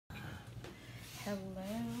Hello,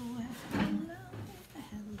 hello, hello,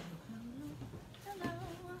 hello, hello.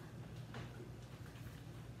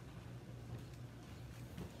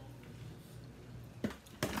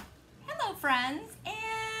 Hello, friends,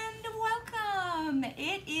 and welcome.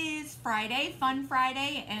 It is Friday, Fun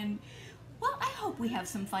Friday, and well, I hope we have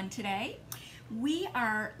some fun today. We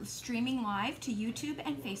are streaming live to YouTube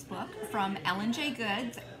and Facebook from L&J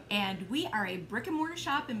Goods, and we are a brick and mortar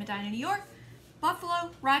shop in Medina, New York, Buffalo,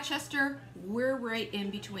 Rochester, we're right in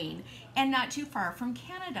between, and not too far from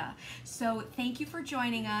Canada. So thank you for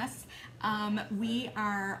joining us. We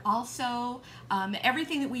are also,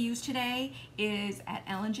 everything that we use today is at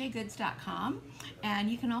lnjgoods.com, and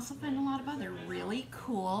you can also find a lot of other really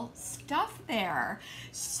cool stuff there.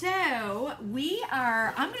 So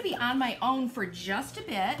I'm going to be on my own for just a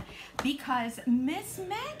bit because Miss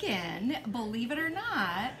Megan, believe it or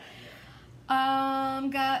not,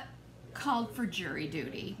 got called for jury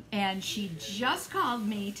duty, and she just called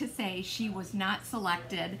me to say she was not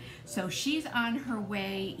selected, so she's on her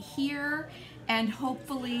way here, and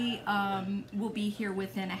hopefully will be here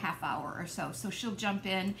within a half hour or so. So she'll jump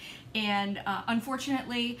in, and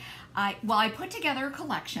unfortunately, I put together a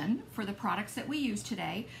collection for the products that we use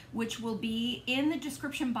today, which will be in the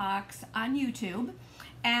description box on YouTube.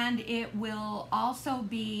 And it will also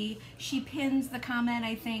be, she pins the comment,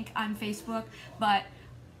 I think, on Facebook, but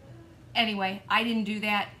anyway, I didn't do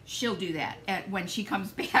that. She'll do that when she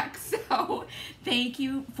comes back. So thank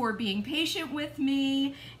you for being patient with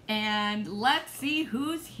me, and let's see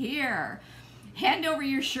who's here. Hand over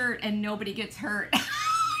your shirt and nobody gets hurt.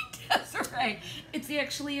 That's right. It's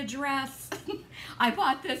actually a dress. I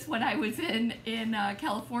bought this when I was in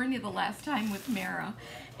California the last time with Mara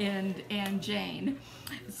and Jane.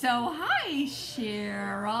 So hi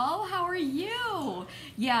Cheryl, how are you?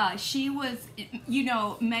 Yeah, she was, you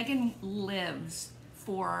know, Megan lives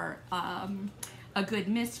for a good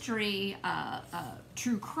mystery,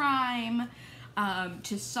 true crime,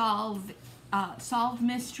 to solve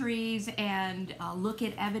mysteries and look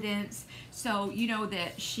at evidence. So you know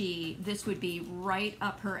that this would be right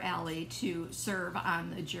up her alley to serve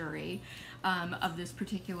on the jury of this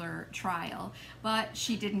particular trial, but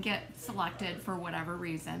she didn't get selected for whatever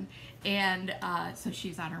reason, and so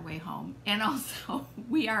she's on her way home. And also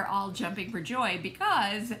we are all jumping for joy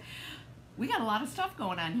because we got a lot of stuff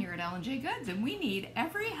going on here at L&J Goods, and we need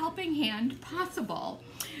every helping hand possible.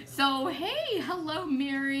 So hey, hello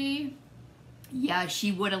Mary. Yeah,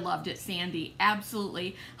 she would have loved it, Sandy.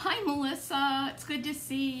 Absolutely. Hi, Melissa. It's good to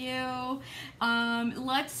see you.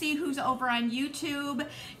 Let's see who's over on YouTube.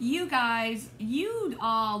 You guys, you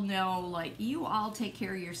all know, like, you all take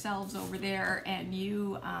care of yourselves over there, and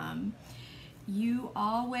you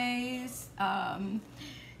always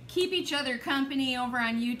keep each other company over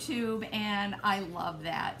on YouTube, and I love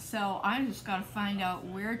that. So I'm just going to find out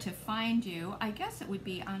where to find you. I guess it would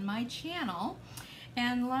be on my channel.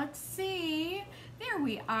 And let's see, there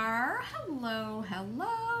we are. Hello,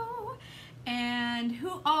 hello. And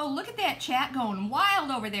oh, look at that chat going wild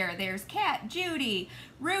over there. There's Kat, Judy,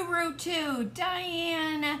 Ruru 2,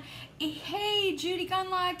 Diane, hey, Judy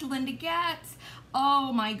Gunlock, Linda Getz.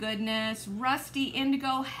 Oh my goodness, Rusty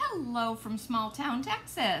Indigo, hello from small town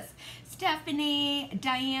Texas. Stephanie,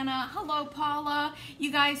 Diana, hello Paula.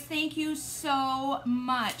 You guys, thank you so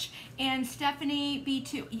much. And Stephanie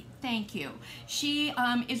B2, thank you. She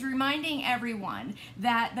is reminding everyone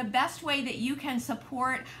that the best way that you can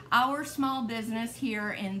support our small business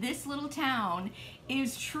here in this little town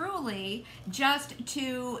is truly just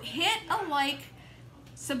to hit a like,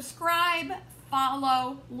 subscribe,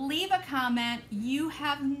 follow, leave a comment. You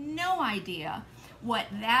have no idea what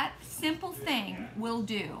that simple thing will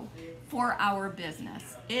do for our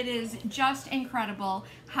business. It is just incredible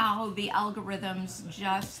how the algorithms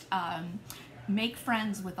just make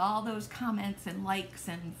friends with all those comments and likes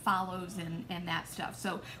and follows and that stuff.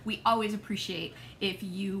 So we always appreciate if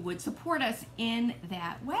you would support us in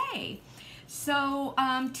that way. So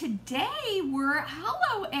today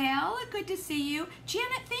hello Al, good to see you.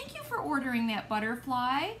 Janet, thank you for ordering that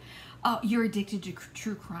butterfly. Oh, you're addicted to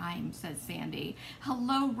true crime, says Sandy.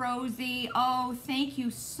 Hello, Rosie. Oh, thank you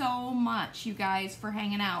so much, you guys, for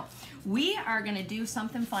hanging out. We are going to do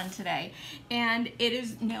something fun today, and it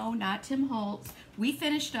is, no, not Tim Holtz. We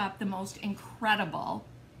finished up the most incredible,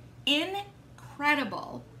 if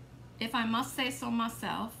I must say so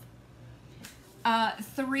myself,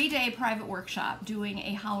 3-day private workshop doing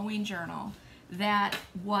a Halloween journal that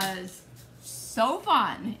was so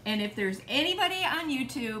fun. And if there's anybody on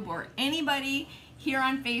YouTube or anybody here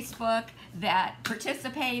on Facebook that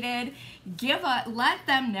participated, let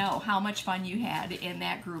them know how much fun you had in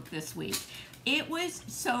that group this week. It was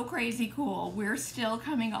so crazy cool. We're still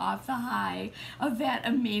coming off the high of that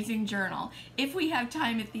amazing journal. If we have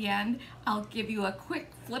time at the end, I'll give you a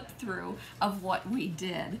quick flip through of what we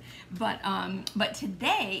did. But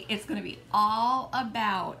today it's going to be all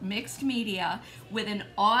about mixed media with an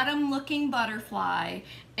autumn looking butterfly,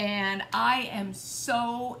 and I am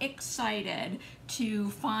so excited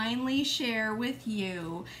to finally share with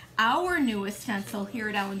you our newest stencil here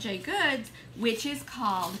at L&J Goods, which is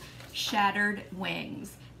called Shattered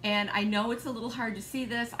Wings. And I know it's a little hard to see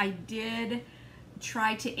this. I did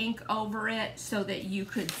try to ink over it so that you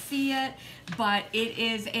could see it, but it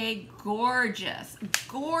is a gorgeous,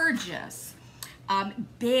 gorgeous,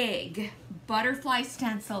 big butterfly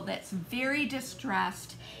stencil that's very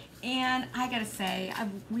distressed. And I gotta say,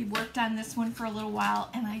 we worked on this one for a little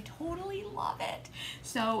while and I totally love it.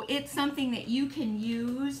 So it's something that you can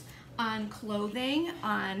use on clothing.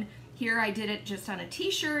 Here I did it just on a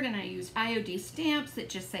t-shirt, and I used IOD stamps that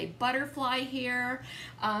just say butterfly here.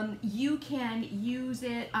 You can use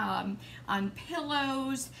it on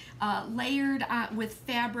pillows, layered with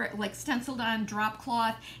fabric, like stenciled on drop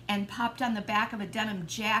cloth and popped on the back of a denim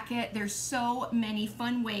jacket. There's so many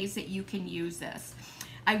fun ways that you can use this.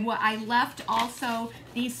 I left also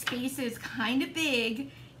these spaces kind of big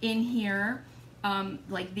in here,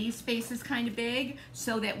 like these spaces kind of big,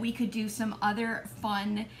 so that we could do some other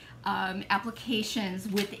fun applications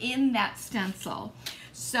within that stencil.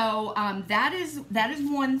 So that is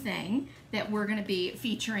one thing that we're going to be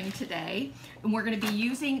featuring today, and we're going to be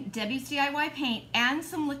using Debbie's DIY paint and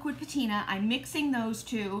some liquid patina. I'm mixing those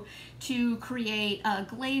two to create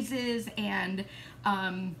glazes and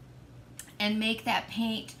make that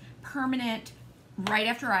paint permanent right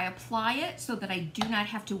after I apply it, so that I do not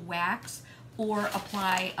have to wax or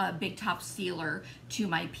apply a big top sealer to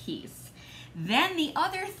my piece. Then the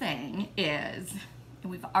other thing is,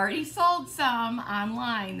 and we've already sold some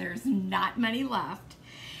online, there's not many left.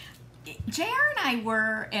 JR and I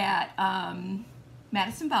were at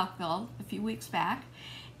Madison Belkville a few weeks back,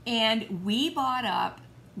 and we bought up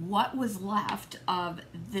what was left of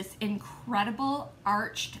this incredible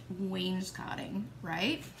arched wainscoting,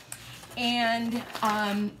 right? And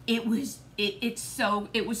it was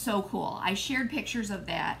so cool. I shared pictures of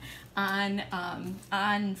that on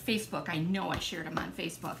Facebook. I know I shared them on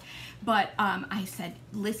Facebook, but I said,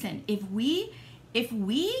 listen, if we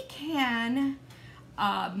can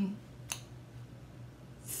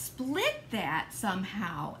split that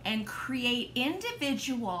somehow and create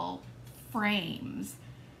individual frames,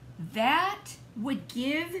 that would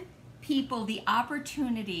give people the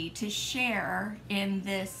opportunity to share in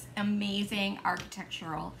this amazing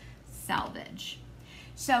architectural salvage.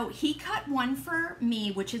 So he cut one for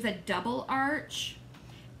me, which is a double arch,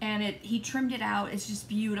 and he trimmed it out. It's just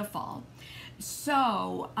beautiful.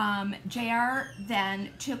 So JR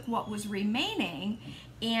then took what was remaining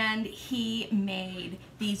and he made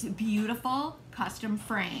these beautiful custom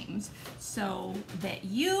frames so that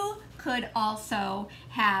you could also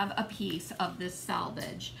have a piece of this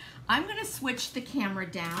salvage. I'm going to switch the camera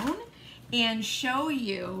down and show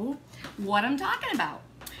you what I'm talking about.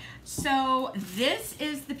 So this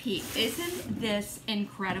is the piece. Isn't this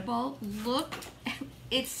incredible? Look,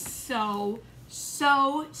 it's so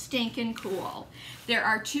stinking cool. There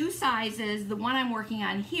are two sizes. The one I'm working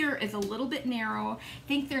on here is a little bit narrow. I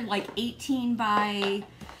think they're like 18 by,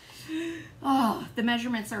 oh, the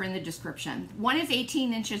measurements are in the description. One is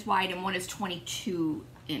 18 inches wide and one is 22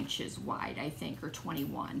 inches wide, I think, or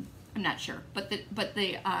 21. I'm not sure, but the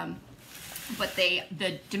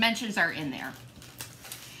dimensions are in there.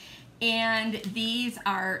 And these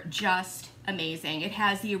are just amazing. It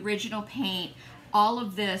has the original paint, all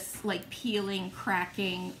of this like peeling,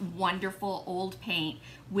 cracking, wonderful old paint,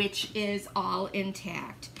 which is all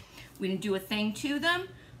intact. We didn't do a thing to them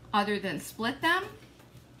other than split them.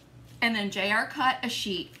 And then JR cut a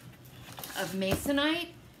sheet of masonite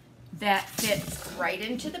that fits right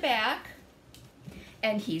into the back.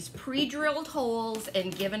 And he's pre-drilled holes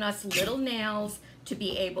and given us little nails to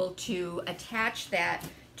be able to attach that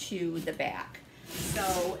to the back.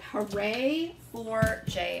 So hooray for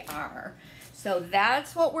JR. So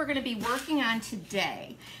that's what we're going to be working on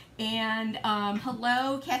today. And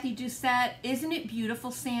hello, Kathy Doucette. Isn't it beautiful,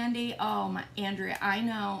 Sandy? Oh, my Andrea, I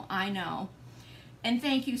know. And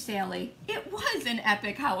thank you, Sally. It was an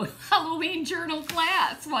epic Halloween journal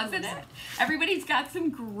class, wasn't it? Everybody's got some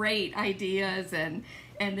great ideas and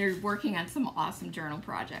they're working on some awesome journal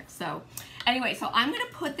projects. So anyway, so I'm going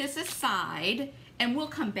to put this aside and we'll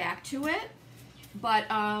come back to it. But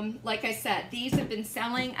like I said, these have been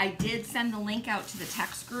selling. I did send the link out to the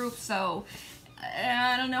text group, so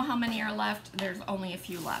I don't know how many are left. There's only a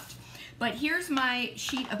few left. But here's my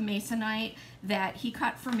sheet of Masonite that he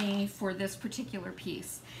cut for me for this particular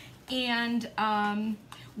piece. And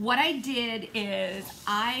what I did is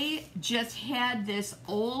I just had this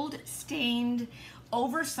old stained,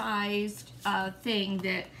 oversized thing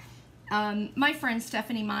that my friend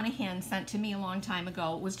Stephanie Monahan sent to me a long time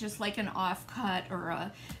ago. It was just like an offcut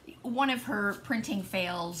or one of her printing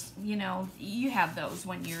fails. You know, you have those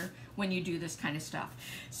when you do this kind of stuff.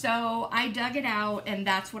 So I dug it out, and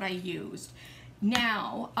that's what I used.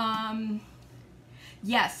 Now,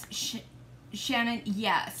 yes, Shannon,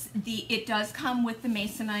 yes, it does come with the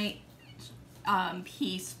Masonite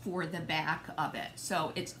piece for the back of it.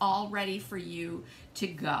 So it's all ready for you to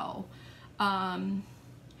go.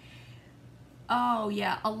 Oh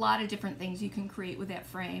yeah, a lot of different things you can create with that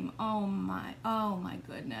frame. Oh my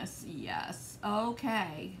goodness, yes.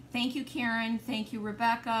 Okay, thank you, Karen. Thank you,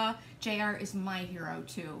 Rebecca. JR is my hero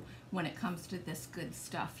too when it comes to this good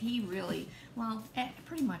stuff. He really, well,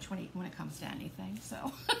 pretty much when it comes to anything,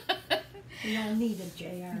 so. We all need a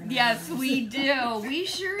JR. Yes, we do. We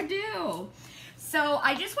sure do. So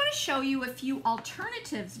I just want to show you a few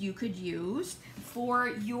alternatives you could use for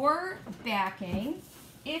your backing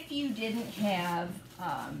if you didn't have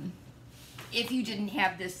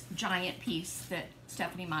this giant piece that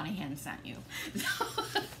Stephanie Monahan sent you.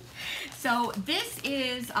 So this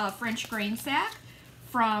is a French grain sack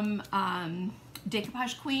from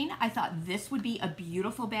Decoupage Queen. I thought this would be a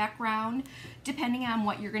beautiful background depending on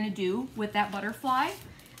what you're going to do with that butterfly.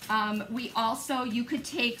 We also, you could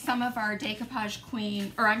take some of our Decoupage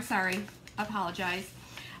Queen, or I'm sorry, apologize.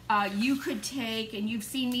 You could take, and you've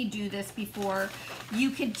seen me do this before, you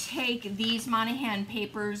could take these Monahan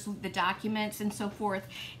papers, the documents and so forth,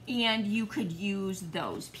 and you could use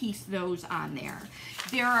those, piece those on there.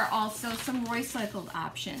 There are also some recycled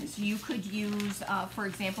options. You could use, for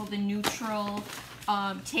example, the neutral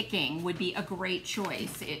ticking would be a great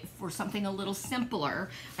choice. For something a little simpler,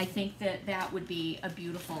 I think that would be a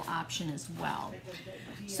beautiful option as well.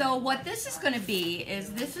 So what this is going to be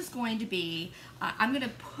is I'm going to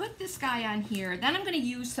put this guy on here, then I'm going to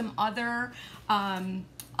use some other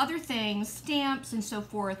things, stamps and so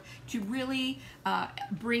forth, to really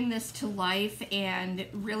bring this to life and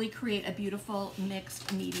really create a beautiful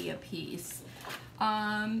mixed media piece.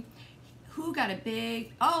 Who got a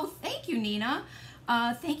big, oh, thank you, Nina.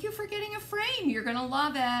 Thank you for getting a frame. You're going to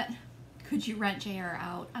love it. Could you rent JR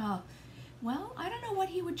out? Well, I don't know what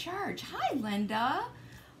he would charge. Hi, Linda.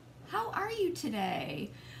 How are you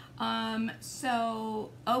today?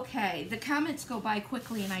 Okay, the comments go by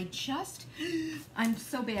quickly, and I'm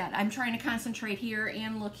so bad. I'm trying to concentrate here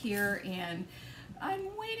and look here, and I'm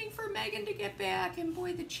waiting for Megan to get back, and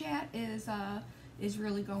boy, the chat is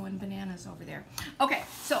really going bananas over there. Okay,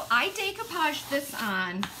 so I decoupaged this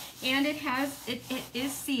on, and it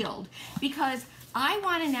is sealed because I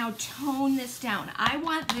want to now tone this down. I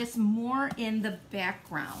want this more in the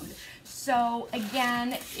background. So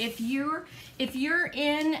again, if you are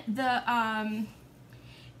in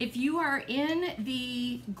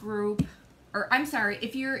the group, or I'm sorry,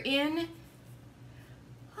 if you're in,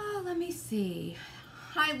 oh, let me see.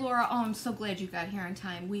 Hi, Laura. Oh, I'm so glad you got here on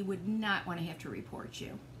time. We would not want to have to report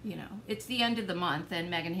you. You know, it's the end of the month and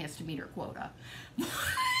Megan has to meet her quota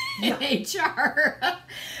in HR.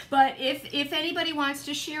 But if anybody wants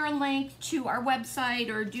to share a link to our website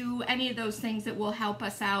or do any of those things that will help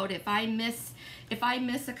us out, if I miss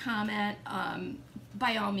a comment,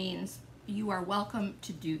 by all means, you are welcome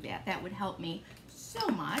to do that. That would help me so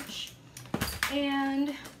much.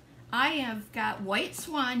 And I have got White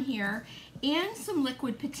Swan here and some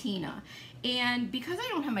liquid patina. And because I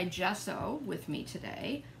don't have my gesso with me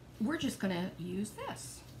today, we're just going to use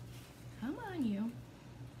this. Come on, you.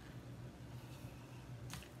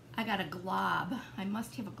 I got a glob. I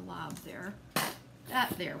must have a glob there.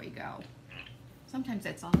 There we go. Sometimes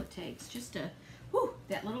that's all it takes, just to, whew,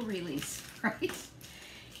 that little release, right?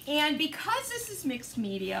 And because this is mixed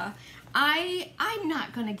media, I'm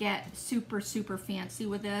not going to get super fancy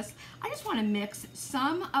with this. I just want to mix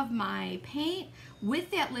some of my paint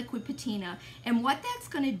with that liquid patina, and what that's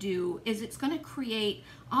going to do is it's going to create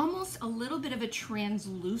almost a little bit of a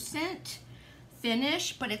translucent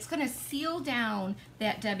finish, but it's going to seal down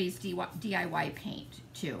that Debbie's DIY paint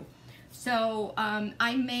too. So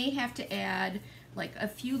I may have to add like a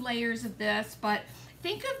few layers of this, but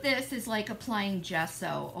think of this as like applying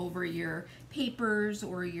gesso over your papers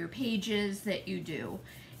or your pages that you do.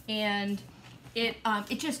 And it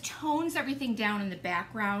just tones everything down in the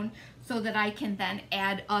background so that I can then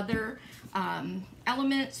add other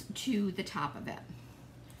elements to the top of it.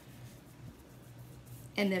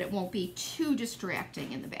 And that it won't be too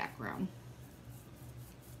distracting in the background.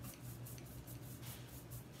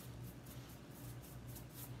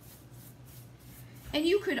 And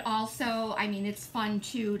you could also, I mean, it's fun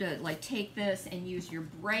too to like take this and use your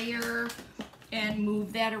brayer and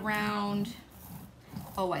move that around.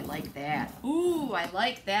 Oh, I like that. Ooh, I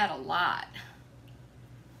like that a lot.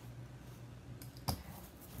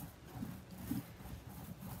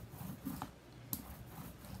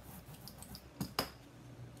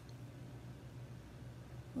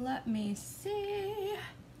 Let me see.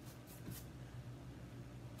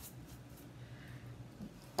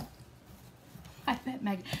 I bet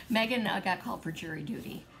Megan got called for jury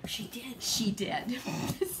duty. She did. She did.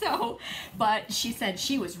 So, but she said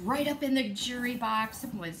she was right up in the jury box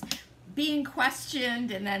and was being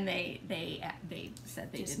questioned, and then they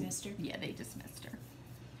said they dismissed her. Yeah, they dismissed her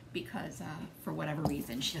because for whatever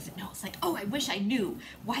reason she doesn't know. It's like, oh, I wish I knew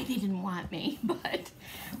why they didn't want me. But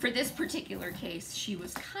for this particular case, she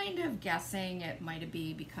was kind of guessing it might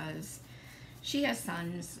be because she has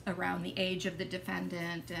sons around the age of the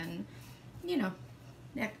defendant, and you know,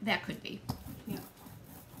 that could be. Yeah.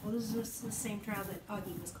 Well, this is the same trial that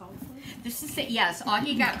Augie was called for? This is, yes,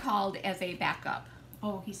 Augie got called as a backup.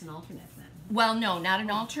 Oh, he's an alternate then. Well, no, not an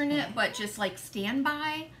alternate, but just like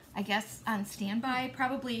standby, I guess on standby.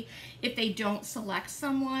 Probably if they don't select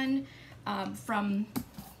someone from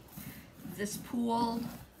this pool,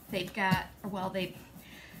 they've got, well,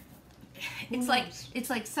 it's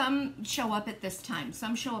like some show up at this time,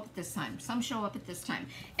 some show up at this time, some show up at this time.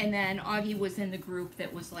 And then Augie was in the group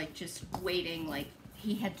that was like just waiting, like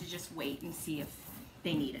he had to just wait and see if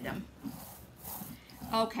they needed him.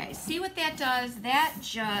 Okay, see what that does? That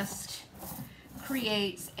just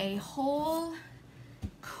creates a whole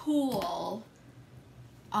cool,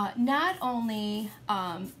 not only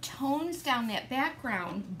tones down that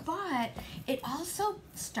background, but it also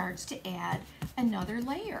starts to add another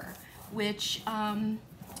layer, which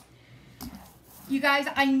you guys,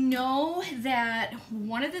 I know that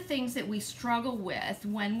one of the things that we struggle with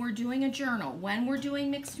when we're doing a journal, when we're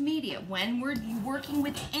doing mixed media, when we're working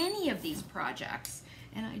with any of these projects,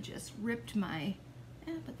 and I just ripped my,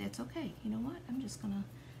 but that's okay. You know what? I'm just gonna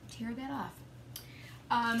tear that off.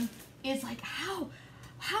 Is like, how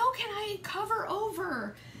can I cover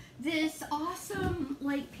over this awesome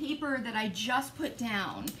like paper that I just put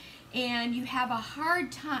down? And you have a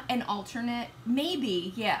hard time, an alternate,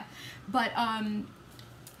 maybe, yeah. But I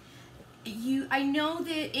know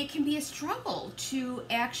that it can be a struggle to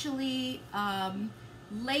actually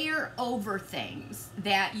layer over things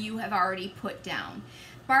that you have already put down.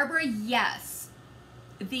 Barbara, yes,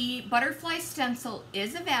 the butterfly stencil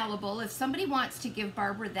is available. If somebody wants to give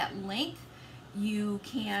Barbara that link, you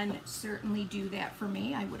can certainly do that for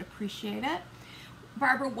me. I would appreciate it.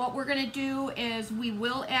 Barbara, what we're going to do is we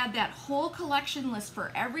will add that whole collection list for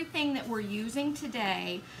everything that we're using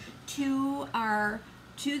today to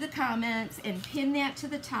the comments and pin that to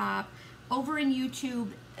the top. Over in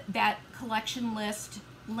YouTube, that collection list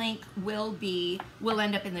link will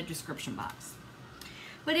end up in the description box.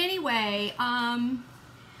 But anyway, I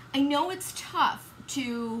know it's tough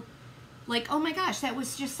to, like, oh my gosh, that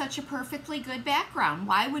was just such a perfectly good background.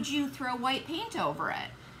 Why would you throw white paint over it?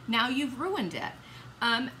 Now you've ruined it.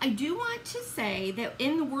 I do want to say that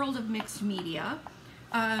in the world of mixed media,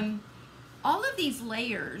 all of these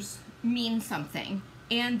layers mean something,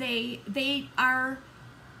 and they are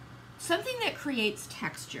something that creates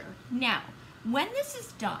texture. Now, when this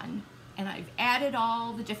is done, and I've added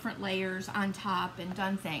all the different layers on top and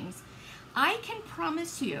done things, I can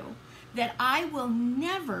promise you that I will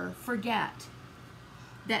never forget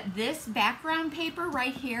that this background paper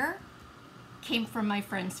right here came from my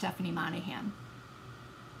friend Stephanie Monahan.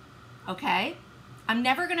 Okay? I'm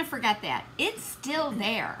never going to forget that. It's still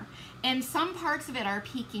there, and some parts of it are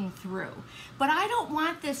peeking through. But I don't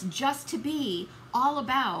want this just to be all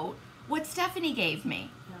about what Stephanie gave me.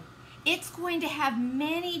 No. It's going to have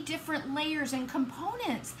many different layers and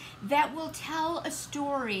components that will tell a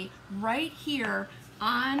story right here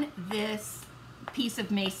on this piece of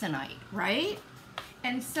masonite, right?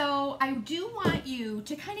 And so I do want you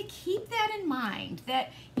to kind of keep that in mind,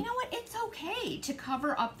 that, you know what, it's okay to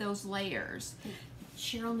cover up those layers.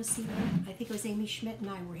 Cheryl Messina, I think it was Amy Schmidt and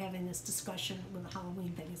I were having this discussion with the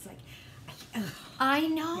Halloween thing. It's like, I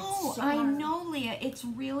know, so I hard. know, Leah, it's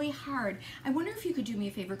really hard. I wonder if you could do me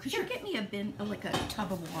a favor. Could you get me a bin, like a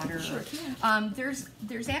tub of water? Sure can.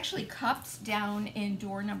 There's actually cups down in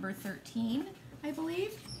door number 13, I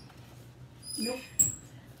believe. Nope.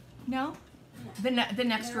 No? The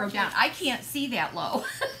next row down. I can't see that low.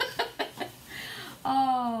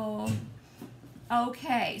 Oh.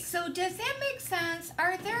 Okay. So does that make sense?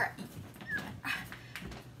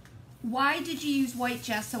 Why did you use white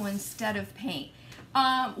gesso instead of paint?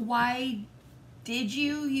 Why Did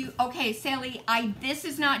you okay, Sally, this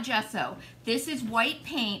is not gesso. This is white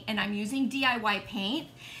paint, and I'm using DIY paint.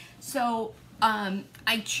 So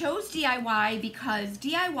I chose DIY because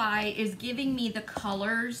DIY is giving me the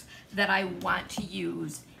colors that I want to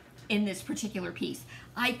use in this particular piece.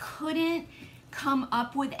 I couldn't come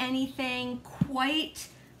up with anything quite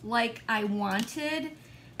like I wanted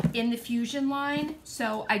in the Fusion line,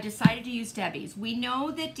 so I decided to use Debbie's. We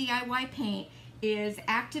know that DIY paint is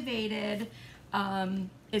activated,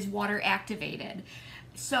 is water activated.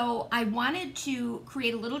 So I wanted to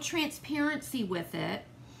create a little transparency with it.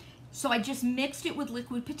 So I just mixed it with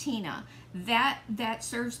liquid patina. That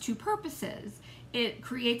serves two purposes. It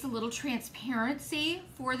creates a little transparency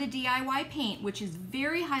for the DIY paint, which is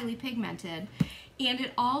very highly pigmented, and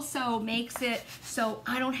it also makes it so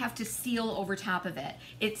I don't have to seal over top of it.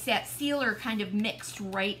 It's that sealer kind of mixed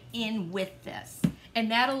right in with this,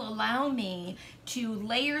 and that'll allow me to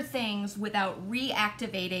layer things without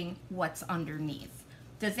reactivating what's underneath.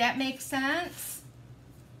 Does that make sense?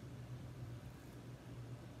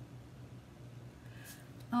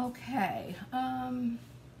 Okay,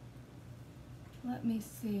 let me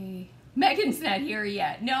see. Megan's not here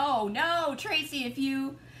yet. No,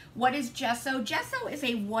 Tracy, what is gesso? Gesso is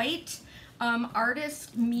a white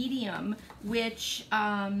artist medium, which,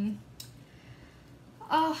 how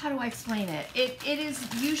do I explain it? It is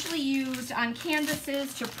usually used on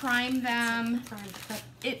canvases to prime them.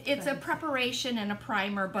 It's a preparation and a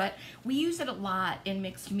primer, but we use it a lot in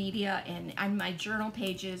mixed media and on my journal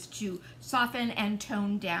pages to soften and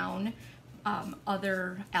tone down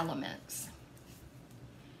other elements.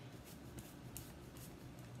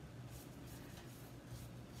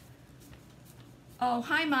 Oh,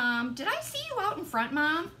 hi, Mom. Did I see you out in front,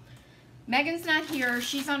 Mom? Megan's not here.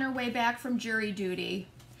 She's on her way back from jury duty.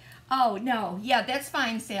 Oh, no. Yeah, that's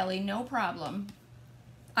fine, Sally. No problem.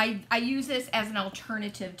 I use this as an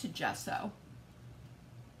alternative to gesso.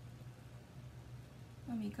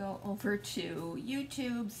 Let me go over to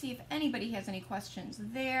YouTube, see if anybody has any questions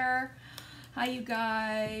there. Hi, you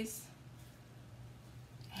guys.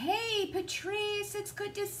 Hey, Patrice, it's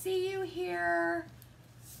good to see you here.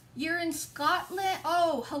 You're in Scotland.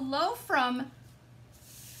 Oh, hello from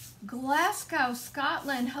Glasgow,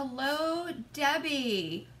 Scotland. Hello,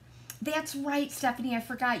 Debbie. That's right, Stephanie, I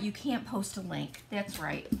forgot you can't post a link. That's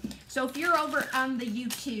right. So if you're over on the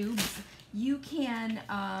YouTube, you can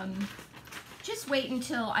just wait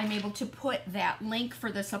until I'm able to put that link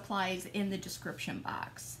for the supplies in the description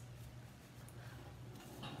box.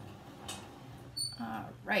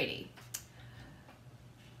 Alrighty.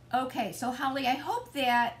 Okay, so Holly, I hope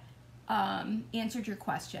that answered your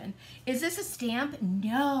question. Is this a stamp?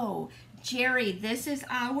 No. Jerry, this is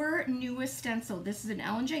our newest stencil. This is an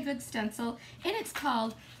L&J Good stencil, and it's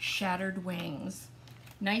called Shattered Wings.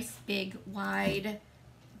 Nice, big, wide,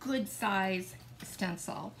 good size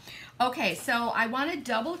stencil. Okay, so I want to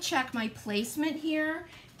double check my placement here.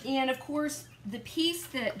 And of course, the piece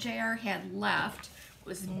that JR had left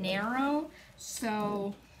was narrow,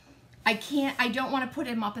 so I don't want to put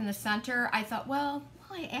him up in the center. I thought, well,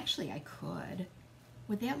 actually I could.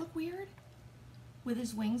 Would that look weird? With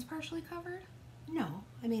his wings partially covered? No,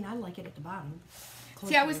 I mean, I like it at the bottom.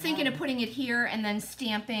 See, I was thinking of putting it here and then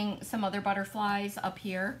stamping some other butterflies up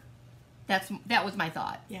here. That was my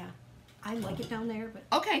thought. Yeah, I like it down there, but...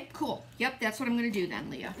 Okay, cool. Yep, that's what I'm going to do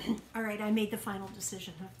then, Leah. All right, I made the final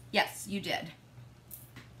decision, huh? Yes, you did.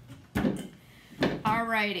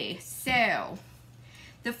 Alrighty, so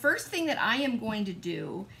the first thing that I am going to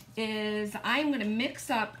do is I'm going to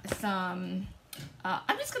mix up some...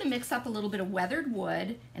 I'm just going to mix up a little bit of weathered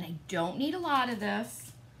wood, and I don't need a lot of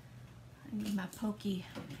this. I need my pokey.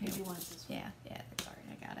 Here, you want this one? Yeah, that's all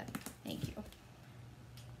right. I got it. Thank you.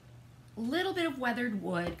 A little bit of weathered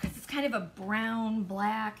wood, because it's kind of a brown,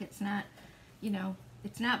 black. It's not,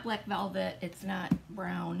 it's not black velvet. It's not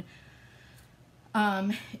brown.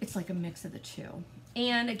 It's like a mix of the two.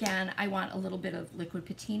 And again, I want a little bit of liquid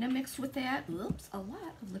patina mixed with that. Oops, a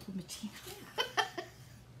lot of liquid patina.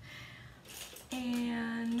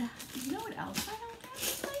 And you know what else I don't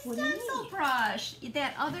have? My stencil brush.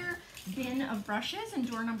 That other bin of brushes in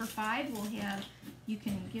drawer number 5 will have, you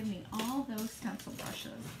can give me all those stencil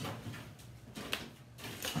brushes.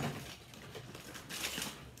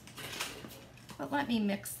 But let me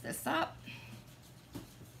mix this up.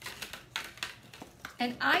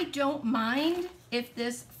 And I don't mind if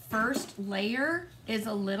this first layer is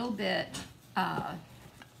a little bit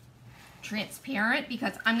transparent,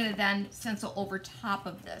 because I'm going to then stencil over top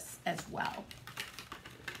of this as well.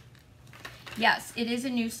 Yes, it is a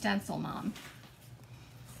new stencil, Mom.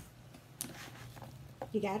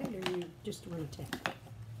 You got it, or you just want to tap?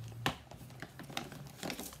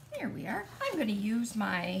 Here we are. I'm going to use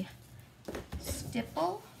my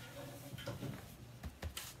stipple.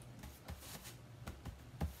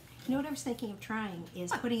 You know what I was thinking of trying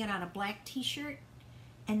is putting it on a black t-shirt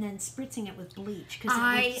and then spritzing it with bleach because it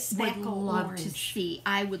I would would spackle love orange. to see.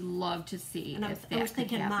 I would love to see And if I that was could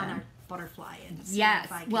thinking happen. monarch butterfly. And see Yes.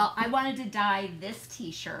 if I could- Well, I wanted to dye this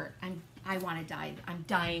T-shirt. I want to dye. I'm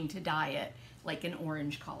dying to dye it like an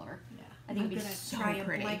orange color. Yeah. I think I'm it'd be gonna so try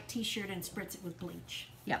pretty. a black t-shirt and spritz it with bleach.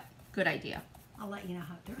 Yep. Good idea. I'll let you know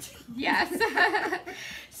how it goes. Yes.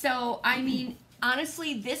 So, I mean,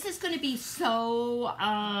 honestly, this is going to be so,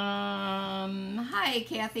 hi,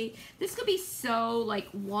 Kathy. This could be so, like,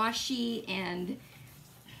 washy and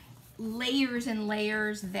layers and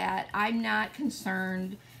layers that I'm not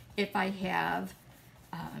concerned if I have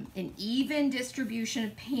an even distribution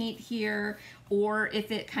of paint here, or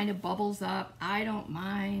if it kind of bubbles up. I don't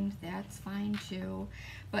mind. That's fine, too.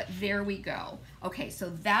 But there we go. Okay, so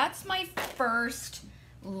that's my first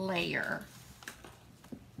layer.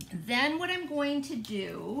 Then what I'm going to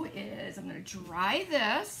do is I'm going to dry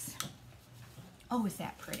this. Oh, is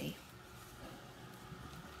that pretty?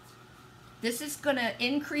 This is going to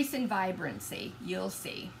increase in vibrancy. You'll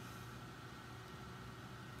see.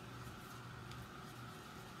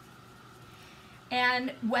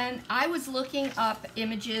 And when I was looking up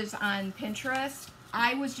images on Pinterest,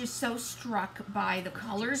 I was just so struck by the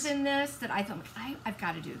colors in this that I thought, I've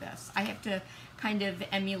got to do this. I have to kind of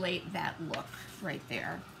emulate that look right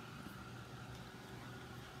there.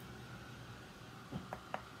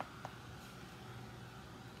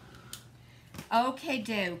 Okay,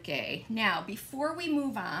 dokie. Now, before we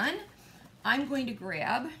move on, I'm going to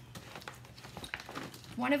grab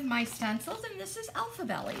one of my stencils, and this is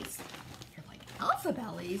Alphabellies. You're like,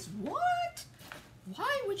 Alphabellies? What?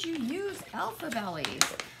 Why would you use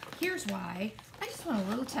Alphabellies? Here's why. I just want a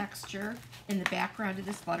little texture in the background of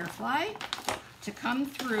this butterfly to come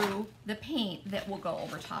through the paint that will go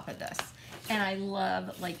over top of this. And I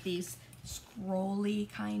love like these scrolly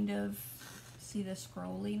kind of, see the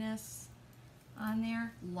scrolliness on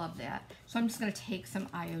there? Love that. So I'm just going to take some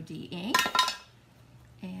IOD ink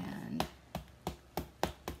and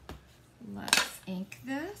let's ink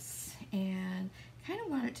this, and kind of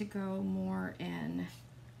want it to go more in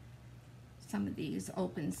some of these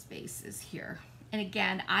open spaces here. And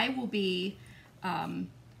again, I will be, I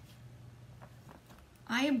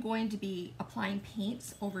am going to be applying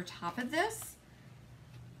paints over top of this.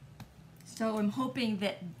 So I'm hoping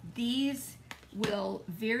that these will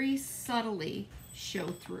very subtly show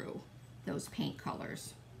through those paint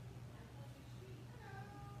colors.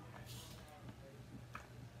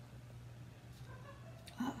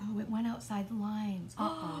 Uh-oh, it went outside the lines.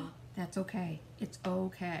 Uh-oh. That's okay. It's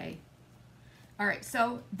okay. All right,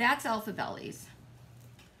 so that's Alphabellies.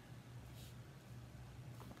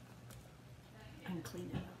 I'm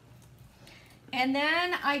cleaning up. And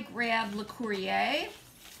then I grabbed Le Courrier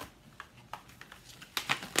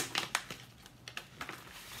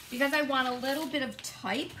because I want a little bit of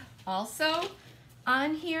type also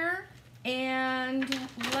on here. And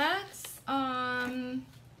let's, I'm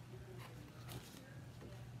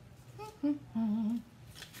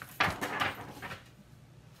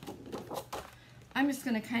just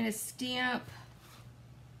going to kind of stamp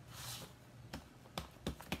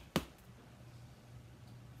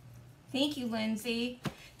Thank you, Lindsay.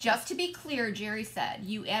 Just to be clear, Jerry said,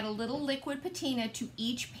 you add a little liquid patina to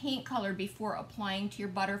each paint color before applying to your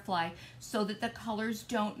butterfly so that the colors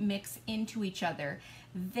don't mix into each other.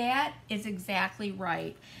 That is exactly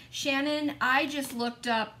right. Shannon, I just looked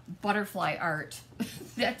up butterfly art.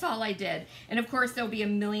 That's all I did. And of course, there'll be a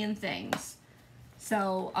million things.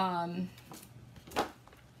 So,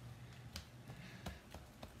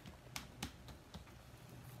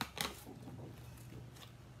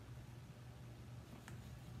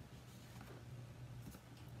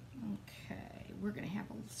 we're gonna have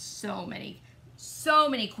so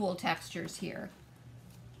many cool textures here.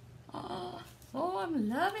 Oh, I'm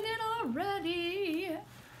loving it already.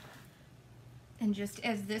 And just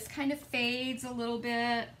as this kind of fades a little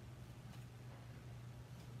bit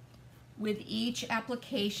with each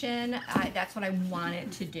application, that's what I want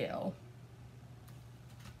it to do.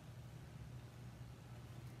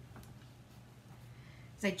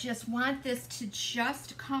 So I just want this to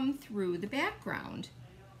just come through the background.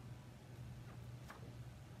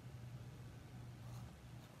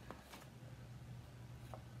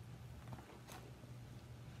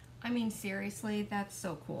 I mean, seriously, that's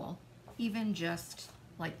so cool. Even just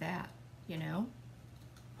like that, you know?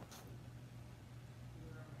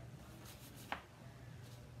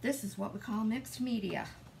 This is what we call mixed media.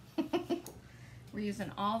 We're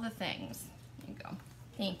using all the things. There you go.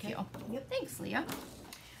 Thank you. Yep. Thanks, Leah.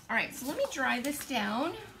 All right, so let me dry this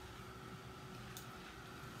down.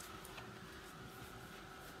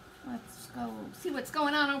 Let's go see what's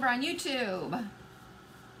going on over on YouTube.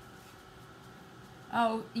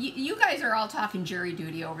 Oh, you guys are all talking jury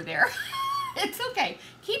duty over there. It's okay.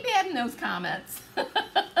 Keep adding those comments.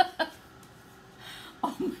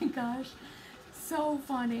 Oh my gosh. So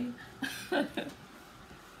funny.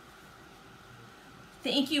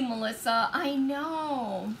 Thank you, Melissa. I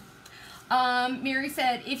know. Mary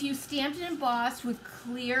said, if you stamped and embossed with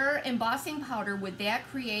clear embossing powder, would that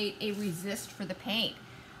create a resist for the paint?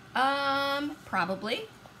 Probably.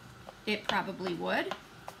 It probably would.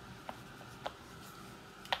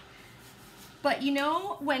 But you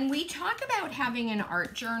know, when we talk about having an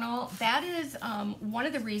art journal, that is one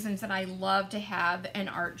of the reasons that I love to have an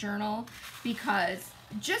art journal, because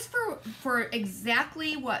just for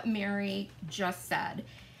exactly what Mary just said,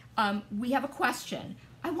 we have a question.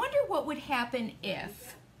 I wonder what would happen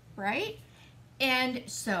if, right? And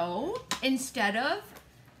so instead of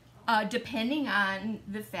depending on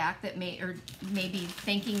the fact that maybe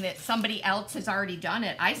thinking that somebody else has already done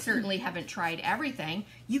it, I certainly haven't tried everything,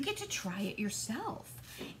 you get to try it yourself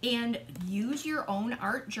and use your own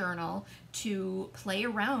art journal to play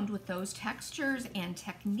around with those textures and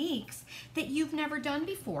techniques that you've never done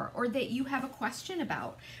before or that you have a question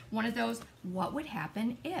about. One of those, what would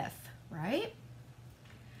happen if, right?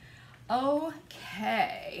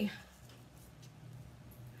 Okay.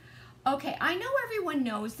 Okay, I know everyone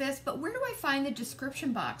knows this, but where do I find the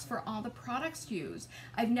description box for all the products used?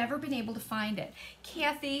 I've never been able to find it.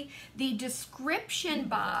 Kathy, the description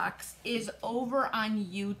box is over on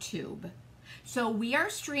YouTube. So we are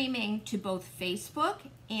streaming to both Facebook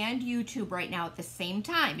and YouTube right now at the same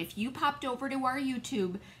time. If you popped over to our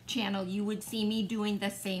YouTube channel, you would see me doing the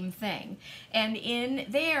same thing. And in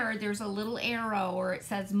there, there's a little arrow or it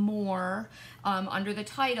says more under the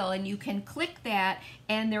title, and you can click that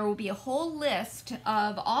and there will be a whole list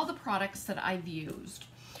of all the products that I've used.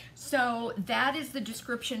 So that is the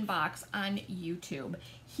description box on YouTube.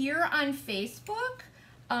 Here on Facebook,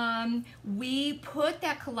 we put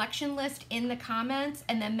that collection list in the comments,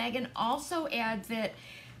 and then Megan also adds it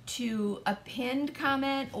to a pinned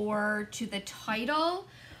comment or to the title.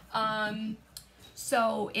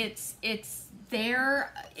 So it's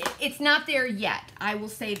there. It's not there yet. I will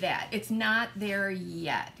say that. It's not there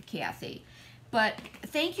yet, Kathy. But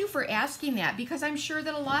thank you for asking that, because I'm sure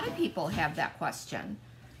that a lot of people have that question.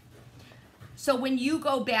 So when you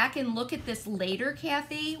go back and look at this later,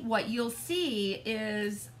 Kathy, what you'll see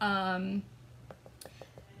is that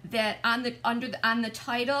on the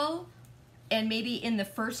title and maybe in the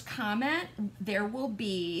first comment, there will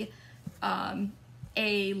be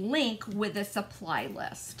a link with a supply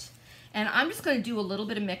list. And I'm just going to do a little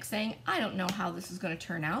bit of mixing. I don't know how this is going to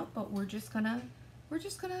turn out, but we're just gonna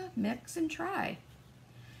mix and try.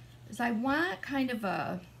 Because I want kind of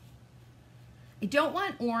a, I don't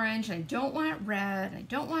want orange, I don't want red, I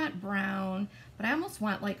don't want brown, but I almost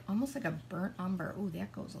want almost like a burnt umber. Ooh,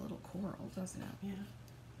 that goes a little coral, doesn't it? Yeah.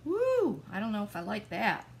 Woo! I don't know if I like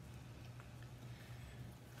that.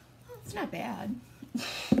 Well, it's not bad.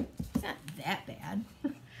 It's not that bad.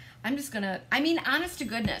 I'm just gonna, I mean, honest to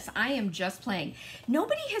goodness, I am just playing.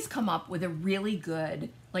 Nobody has come up with a really good,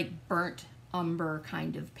 like, burnt umber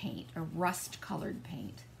kind of paint, a rust colored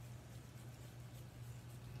paint.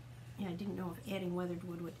 Yeah, I didn't know if adding weathered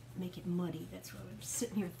wood would make it muddy. That's what I was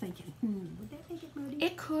sitting here thinking. Would that make it muddy?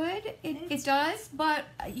 It could. It does, but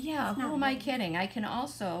yeah, who am I kidding? I can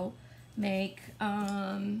also make,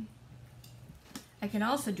 I can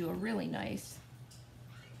also do a really nice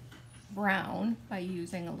brown by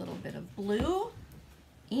using a little bit of blue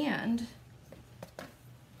and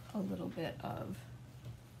a little bit of,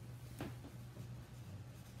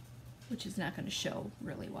 which is not going to show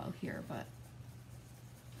really well here, but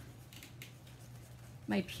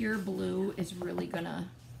my pure blue is really going to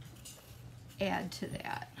add to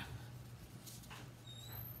that.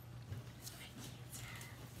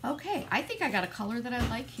 Okay, I think I got a color that I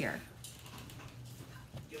like here.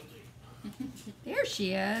 There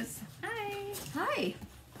she is. Hi. Hi.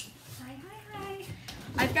 Hi, hi, hi.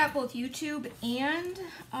 I've got both YouTube and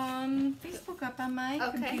Facebook up on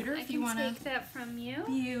my computer if you want to take that from you.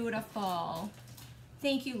 Beautiful.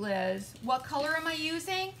 Thank you, Liz. What color am I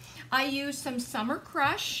using? I use some Summer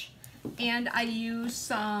Crush, and I use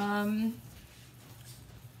some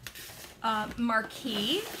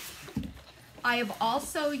Marquee. I have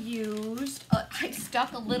also used, I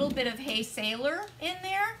stuck a little bit of Hey Sailor in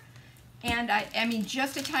there, and I mean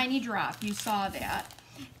just a tiny drop, you saw that.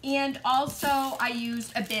 And also I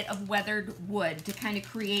used a bit of weathered wood to kind of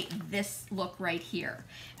create this look right here.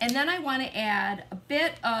 And then I want to add a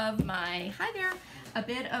bit of my, hi there, a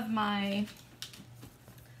bit of my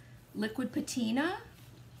liquid patina.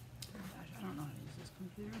 Oh gosh, I don't know how to use this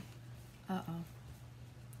computer. Uh-oh.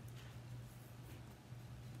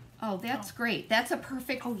 Oh, that's great. That's a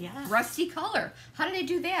perfect rusty color. How did I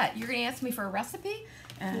do that? You're going to ask me for a recipe?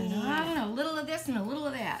 And I don't know, a little of this and a little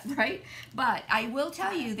of that, right? But I will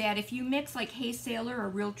tell you that if you mix like Hey Sailor or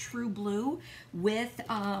Real True Blue with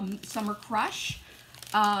Summer Crush,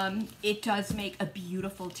 it does make a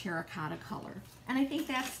beautiful terracotta color. And I think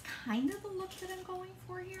that's kind of the look that I'm going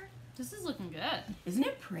for here. This is looking good. Isn't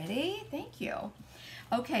it pretty? Thank you.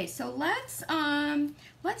 Okay, so let's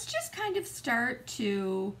just kind of start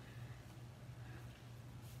to.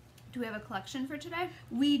 Do we have a collection for today?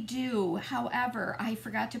 We do. However, I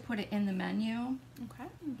forgot to put it in the menu. Okay.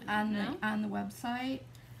 On the website.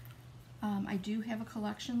 I do have a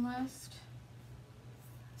collection list.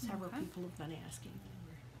 Several people have been asking.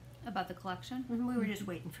 About the collection? We were just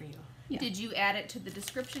waiting for you. Yeah. Did you add it to the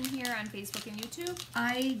description here on Facebook and YouTube?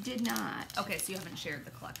 I did not. Okay, so you haven't shared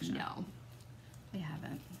the collection. No, I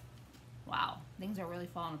haven't. Wow, things are really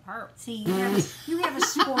falling apart. See, you have a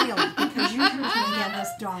spoil because you usually get this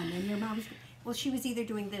done, and your mom's. Well, she was either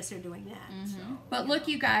doing this or doing that. So, But look,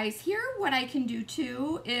 you guys, here what I can do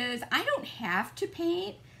too is I don't have to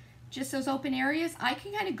paint just those open areas. I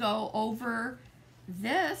can kind of go over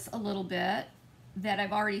this a little bit that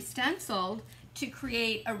I've already stenciled to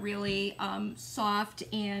create a really soft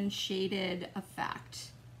and shaded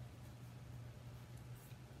effect.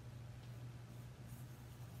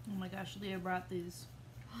 Oh my gosh, Leah brought these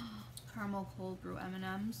caramel cold brew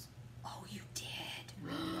M&Ms. Oh, you did?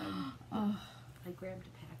 Really good. Oh, I grabbed a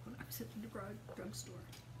pack when I was at the drugstore.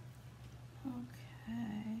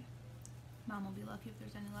 okay. Mom will be lucky if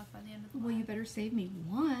there's any left by the end of the Well, you month. better save me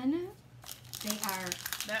one. They are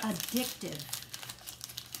addictive.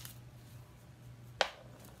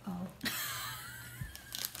 Oh.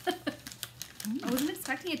 I wasn't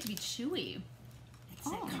expecting it to be chewy. It's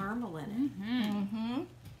that caramel in it. Mm-hmm.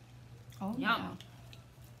 Oh, Yum. yeah.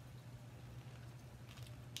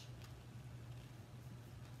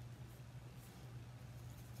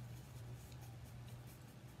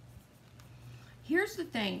 Here's the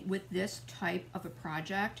thing with this type of a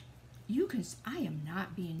project, I am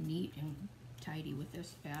not being neat and tidy with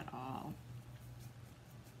this at all.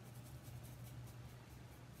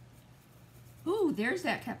 Ooh, there's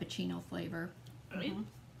that cappuccino flavor. Right?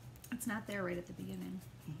 It's not there right at the beginning.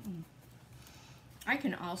 I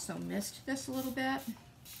can also mist this a little bit.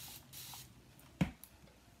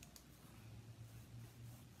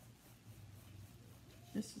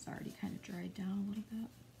 This is already kind of dried down a little bit.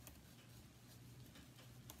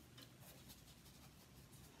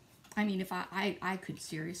 I mean, if I could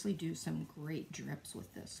seriously do some great drips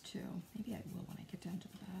with this too. Maybe I will when I get down to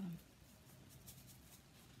the bottom.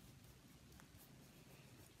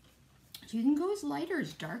 You can go as light or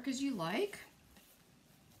as dark as you like.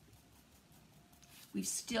 We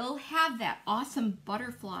still have that awesome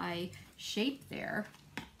butterfly shape there.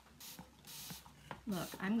 Look,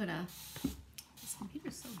 I'm gonna. This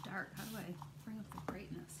computer's so dark. How do I bring up the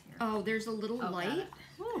brightness here? Oh, there's a little got light. it.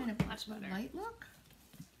 Ooh, Kind of much better. light look.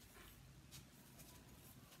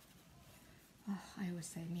 Oh, I always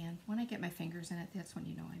say, man, when I get my fingers in it, that's when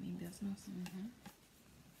you know I mean business.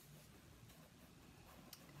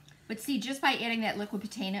 But see, just by adding that liquid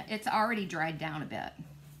patina, it's already dried down a bit.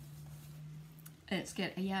 It's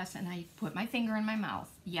good. Yes, and I put my finger in my mouth.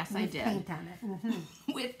 Yes, I With did. paint on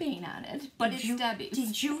it. With paint on it. But it's Debbie's.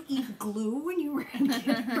 Did you eat glue when you were a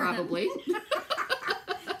kid? Probably.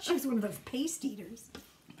 She was one of those paste eaters.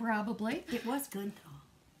 Probably. It was good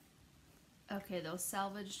though. Okay, those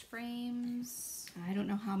salvaged frames. I don't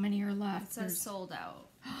know how many are left. It says sold out.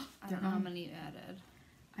 I They're don't know how gone. many you added.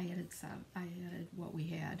 I added what we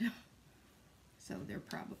had. So they're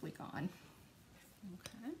probably gone.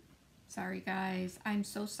 Okay. Sorry guys. I'm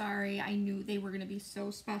so sorry. I knew they were going to be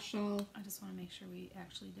so special. I just want to make sure we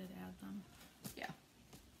actually did add them. Yeah.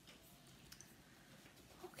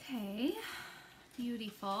 Okay.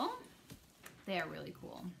 Beautiful. They are really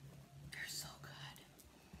cool. They're so good.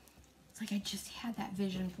 It's like I just had that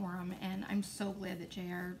vision for them, and I'm so glad that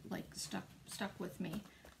JR like stuck with me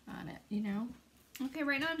on it, you know? Okay,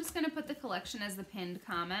 right now I'm just going to put the collection as the pinned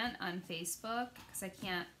comment on Facebook because I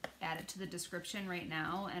can't add it to the description right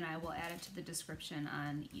now, and I will add it to the description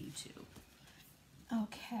on YouTube.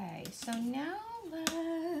 Okay, so now I'm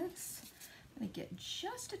going to get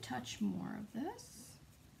just a touch more of this.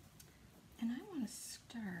 And I want to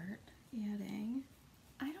start adding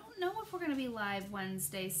I don't know if we're going to be live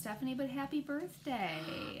Wednesday, Stephanie, but happy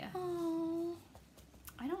birthday. Oh,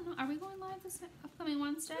 I don't know. Are we going live this upcoming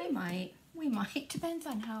Wednesday? we might. We might. Depends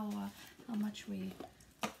on how much we.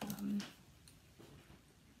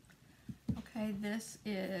 Okay, this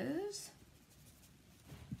is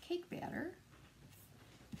cake batter.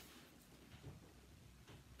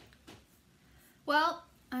 Well,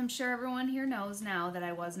 I'm sure everyone here knows now that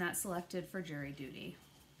I was not selected for jury duty.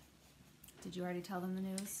 Did you already tell them the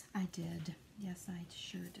news? I did. Yes, I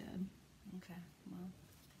sure did. Okay, well,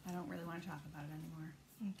 I don't really want to talk about it anymore.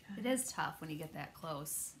 Okay. It is tough when you get that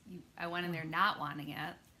close. I went in there not wanting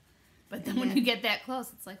it, but then when you get that close,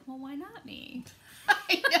 it's like, well, why not me?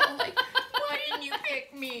 I know, like, why didn't you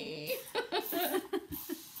pick me?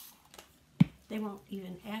 They won't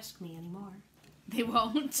even ask me anymore. They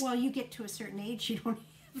won't. Well, you get to a certain age, you don't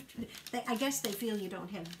have to, I guess they feel you don't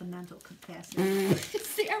have the mental capacity.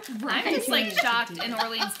 I'm just like shocked in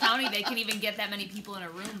Orleans County they can even get that many people in a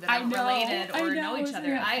room that aren't related or know each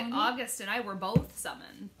other. August and I were both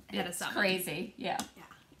summoned at a summon. Crazy, yeah.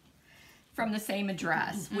 From the same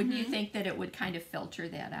address. Wouldn't you think that it would kind of filter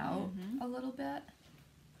that out a little bit?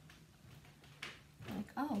 Like,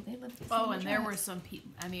 oh, they live at the same Oh, and there address. were some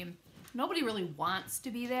people, I mean, nobody really wants to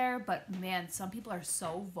be there, but man, some people are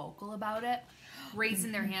so vocal about it,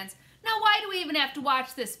 raising their hands. Now, why do we even have to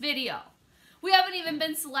watch this video? We haven't even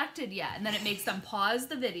been selected yet. And then it makes them pause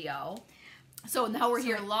the video. So now we're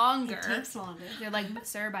here longer. It takes longer. They're like,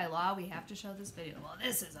 sir, by law, we have to show this video. Well,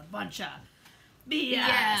 this is a bunch of BS.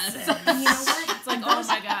 Yes. And you know what? It's like, And oh those-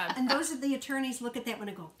 my God. And those are the attorneys look at that one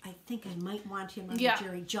and go, I think I might want him on the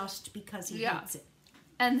jury just because he hates it.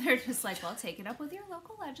 And they're just like, well, take it up with your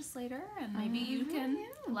local legislator, and maybe you can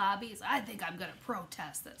lobby. So I think I'm going to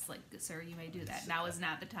protest this. Like, sir, you may do that. Now is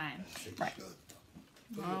not the time. Right.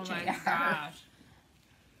 Oh my gosh.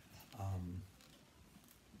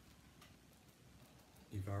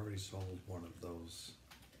 You've already sold one of those.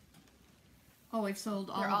 Oh, we've sold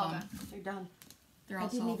all They're of all them. done. They're done. They're I all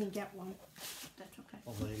didn't sold. even get one. That's okay.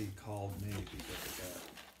 A lady called me because I got,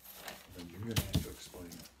 then you're gonna have to explain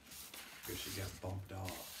it, because she got bumped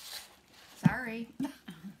off. Sorry.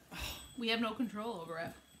 We have no control over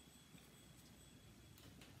it.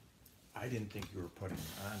 I didn't think you were putting it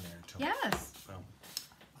on there until. Yes. Well,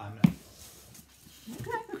 I'm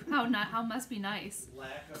not. How must be nice.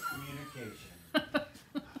 Lack of communication.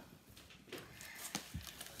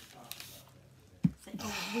 Say,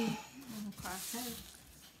 oh, we.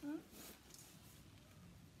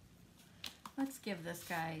 Let's give this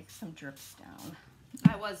guy some drips down.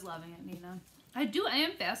 I was loving it, Nina. I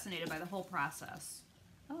am fascinated by the whole process.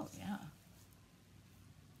 Oh, yeah.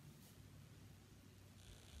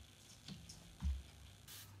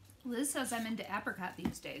 Liz says I'm into apricot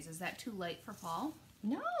these days. Is that too light for fall?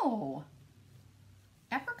 No.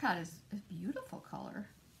 Apricot is a beautiful color.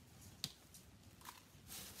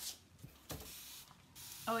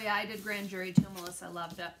 Oh yeah, I did grand jury too, Melissa.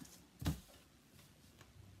 Loved it.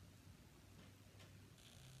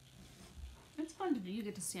 It's fun to do. You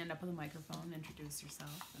get to stand up with a microphone, introduce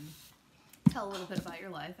yourself, and tell a little bit about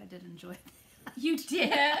your life. I did enjoy that. You did?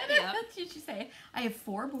 Yep. What did you say? I have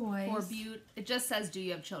 4 boys. It just says, do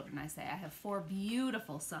you have children? I say, I have 4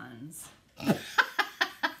 beautiful sons.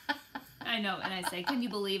 I know, and I say, can you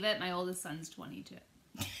believe it? My oldest son's 22.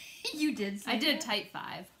 You did say I did that? type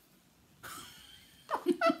 5.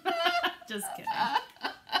 Just kidding.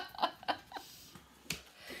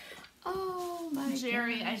 Oh my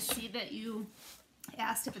Jerry, gosh. I see that you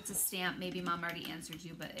asked if it's a stamp. Maybe Mom already answered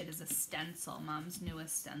you, but it is a stencil. Mom's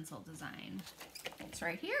newest stencil design. It's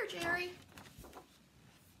right here, Jerry.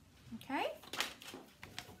 Okay.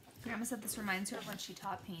 Grandma said this reminds her of when she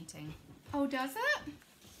taught painting. Oh, does it?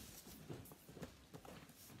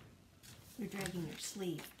 You're dragging your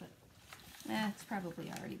sleeve, but It's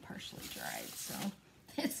probably already partially dried, so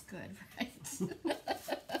it's good, right?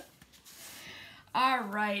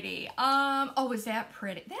 Alrighty. Oh, is that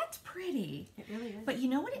pretty? That's pretty. it really is. But you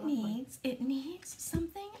know what it Lovely. needs? It needs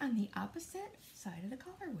something on the opposite side of the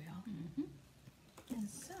color wheel. And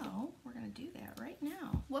so, we're going to do that right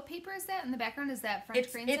now. What paper is that in the background? Is that French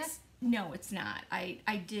green set? No, it's not. I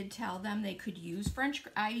did tell them they could use French.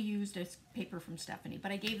 I used a paper from Stephanie, but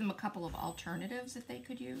I gave them a couple of alternatives that they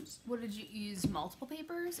could use. What did you use? Multiple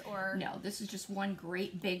papers or No, this is just one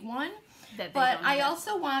great big one. that they But don't I have?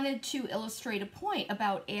 also wanted to illustrate a point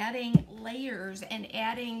about adding layers and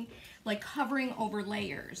adding, like, covering over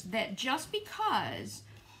layers. That just because,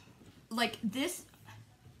 like, this...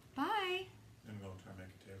 Bye. I'm gonna try to make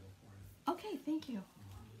a table for you. Okay, thank you.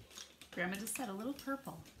 Grandma just said a little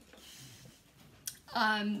purple.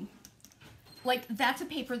 like that's a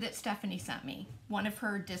paper that Stephanie sent me, one of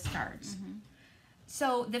her discards.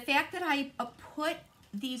 So the fact that I put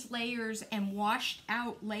these layers and washed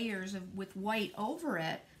out layers with white over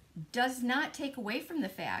it does not take away from the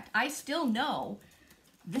fact I still know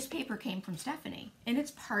this paper came from Stephanie, and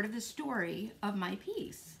it's part of the story of my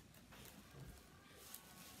piece.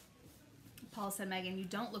 Paul said, Megan, you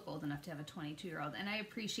don't look old enough to have a 22-year-old, and I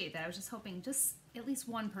appreciate that. I was just hoping just at least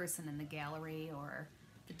one person in the gallery or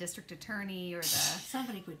the district attorney or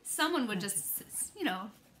someone would just, you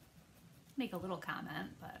know, make a little comment,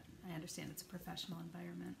 but I understand it's a professional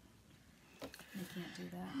environment. They can't do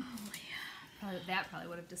that. Oh, yeah. That probably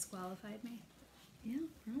would have disqualified me. Yeah,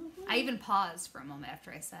 probably. I even paused for a moment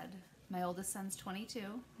after I said, my oldest son's 22,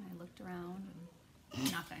 and I looked around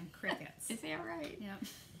and nothing, crickets. Is that right? Yep.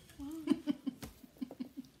 I'm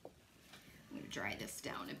going to dry this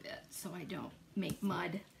down a bit so I don't make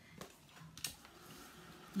mud.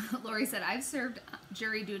 Lori said, I've served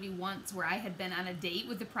jury duty once where I had been on a date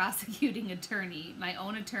with the prosecuting attorney. My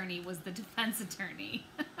own attorney was the defense attorney.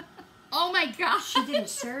 Oh my gosh. She didn't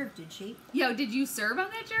serve, did she? Yo, did you serve on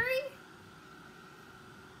that jury?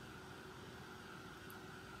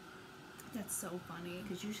 That's so funny.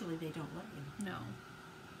 Because usually they don't let you. No.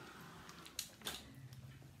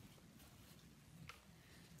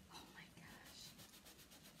 Oh my gosh.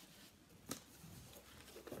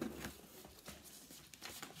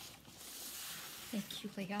 Thank you,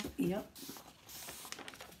 Leah. Yep.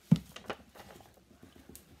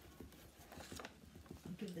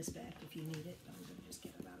 I'll give this back if you need it. I'm going to just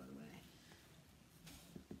get it out of the way.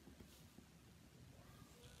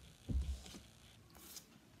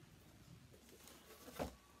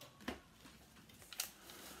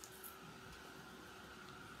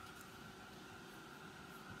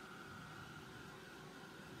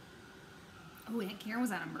 Oh, Aunt Karen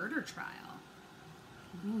was on a murder trial.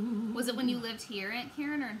 Ooh. Was it when you lived here, Aunt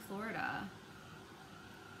Karen, or in Florida?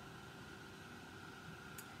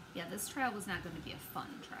 Yeah, this trial was not going to be a fun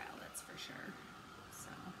trial, that's for sure. So,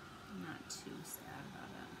 I'm not too sad about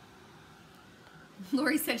it.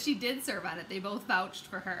 Lori said she did serve on it. They both vouched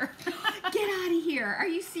for her. Get out of here. Are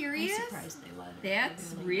you serious? I'm surprised they let her.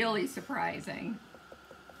 That's really surprising.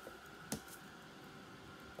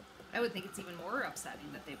 I would think it's even more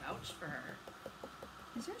upsetting that they vouched for her.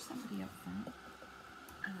 Is there somebody up front?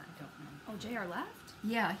 I don't know. Oh, JR left?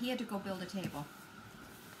 Yeah, he had to go build a table.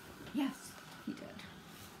 Yes, he did.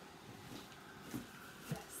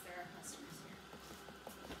 Yes, there are customers here.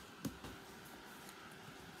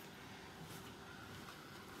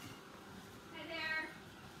 Hi there.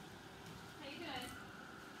 How you doing?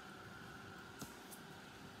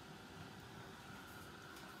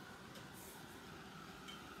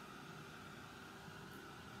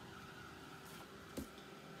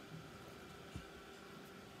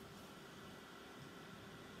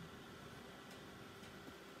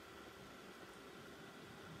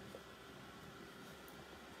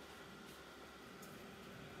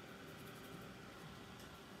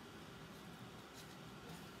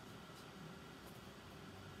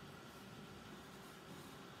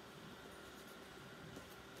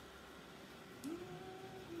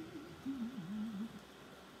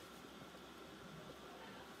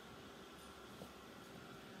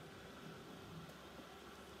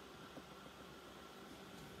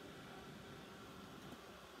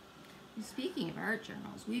 Speaking of art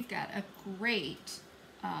journals, we've got a great,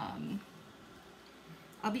 I'll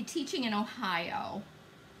be teaching in Ohio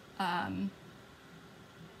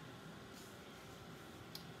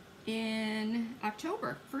in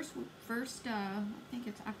October. I think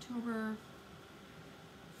it's October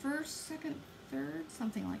 1st, 2nd, 3rd,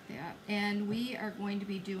 something like that. And we are going to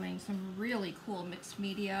be doing some really cool mixed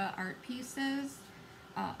media art pieces.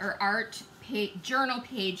 Or journal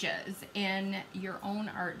pages in your own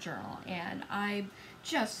art journal, and I'm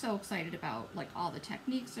just so excited about like all the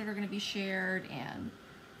techniques that are going to be shared, and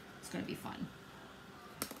it's going to be fun.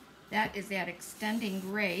 That is at Extending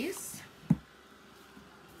Grace.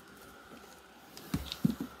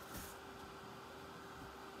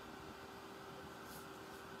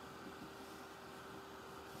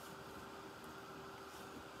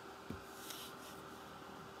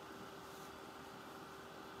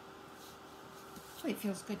 It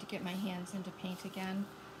feels good to get my hands into paint again.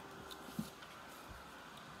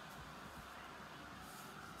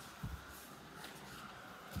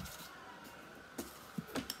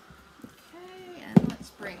 Okay, and let's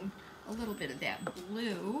bring a little bit of that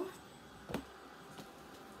blue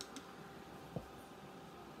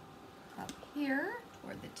up here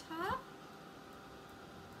toward the top.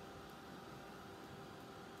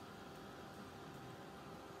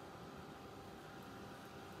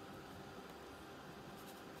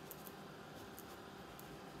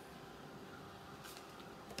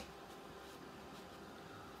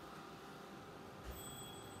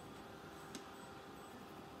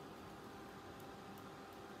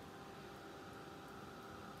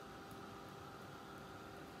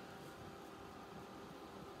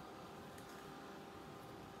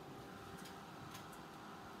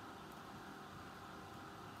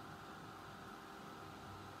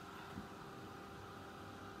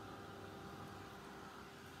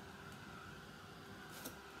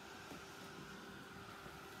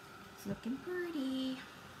 It's looking pretty.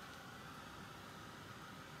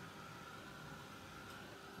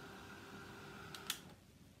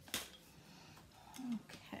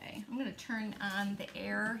 Okay, I'm gonna turn on the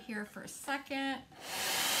air here for a second.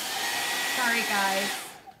 Sorry guys,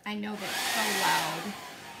 I know that it's so loud,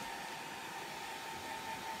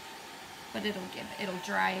 but it'll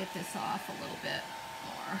dry this off a little bit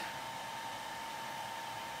more.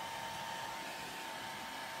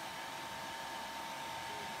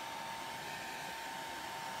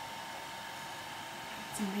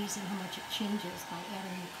 It's amazing how much it changes by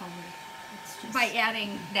adding the color. It's just By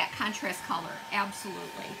adding that contrast color,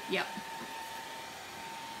 absolutely. Yep.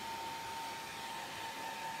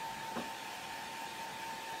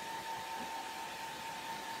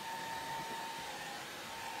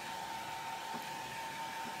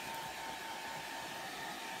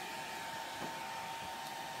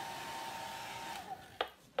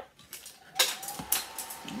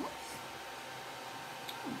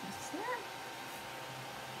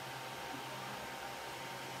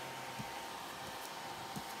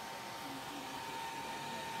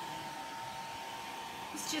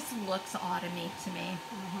 This just looks autumny to me,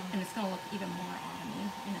 and it's going to look even more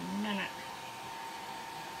autumny in a minute.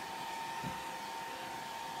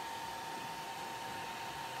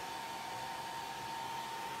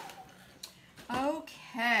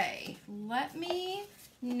 Okay, let me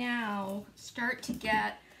now start to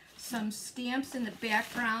get some stamps in the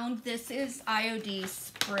background. This is IOD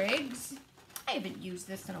Sprigs. I haven't used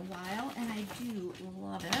this in a while, and I do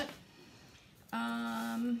love it.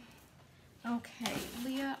 Okay,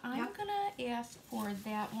 Leah, I'm gonna ask for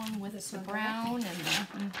that one with the brown and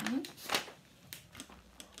the,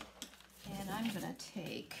 and I'm gonna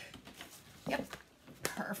take, yep,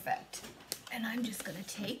 perfect. And I'm just gonna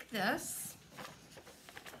take this,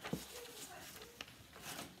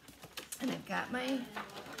 and I've got my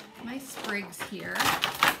sprigs here,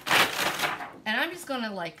 and I'm just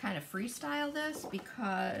gonna like kind of freestyle this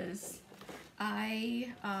because I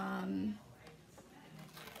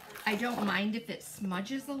don't mind if it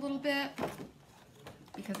smudges a little bit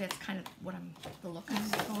because that's kind of what the look I'm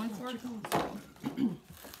going for.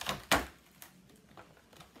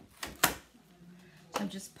 So I'm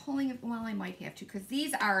just pulling it. Well, I might have to because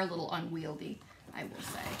these are a little unwieldy, I will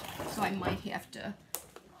say. So I might have to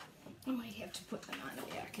put them on the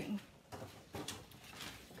backing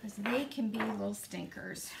because they can be little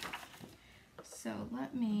stinkers. So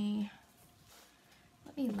let me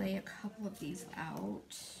lay a couple of these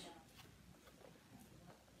out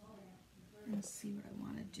and see what I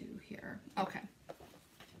want to do here. Okay.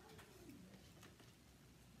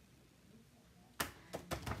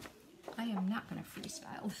 I am not going to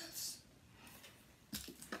freestyle this.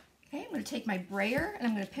 Okay, I'm going to take my brayer and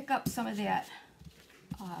I'm going to pick up some of that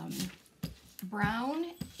brown,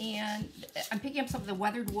 and I'm picking up some of the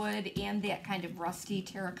weathered wood and that kind of rusty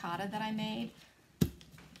terracotta that I made.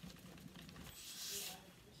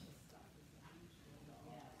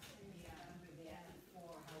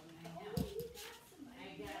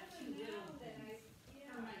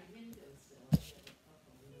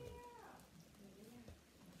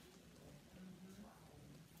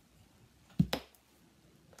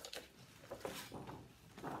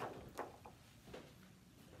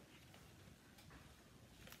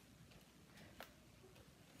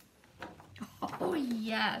 Oh,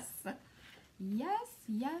 yes. Yes,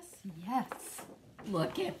 yes, yes.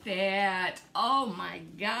 Look at that. Oh, my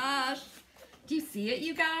gosh. Do you see it,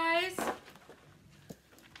 you guys?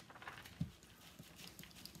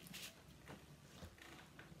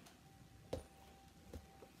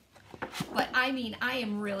 But, I mean, I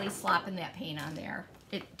am really slopping that paint on there.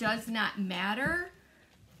 It does not matter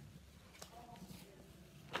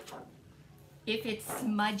if it's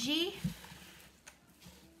smudgy.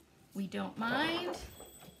 We don't mind.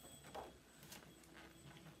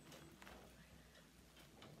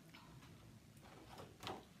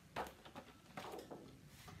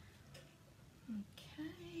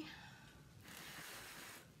 Okay.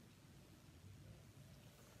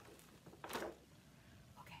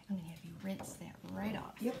 Okay, I'm gonna have you rinse that right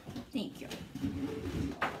off. Yep. Thank you.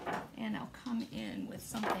 And I'll come in with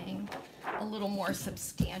something a little more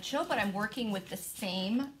substantial, but I'm working with the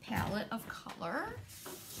same palette of color.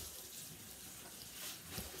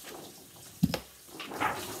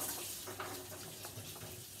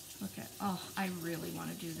 Okay, oh, I really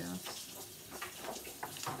want to do this.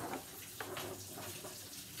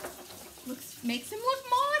 Makes him look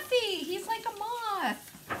mothy. He's like a moth.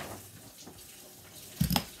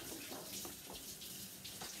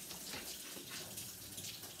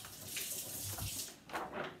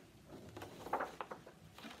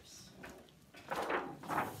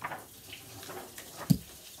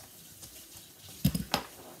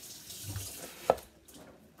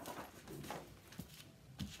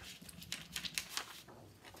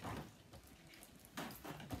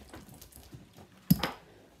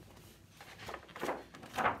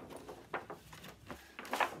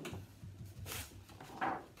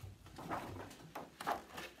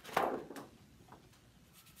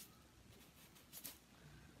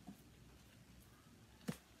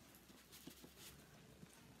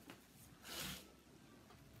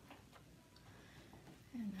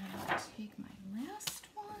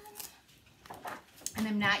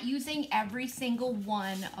 I'm not using every single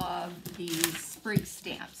one of these sprig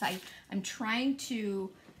stamps. I'm trying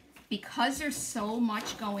to, because there's so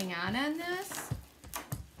much going on this,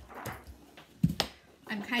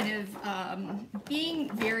 I'm kind of being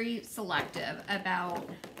very selective about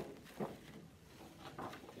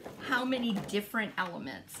how many different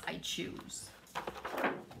elements I choose.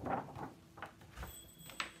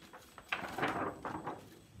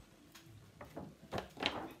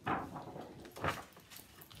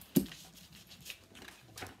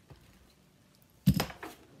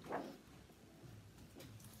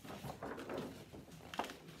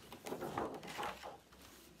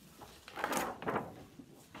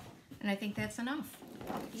 And I think that's enough.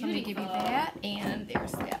 So I'm going to give you that, and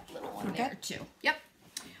there's that little one there too. Yep.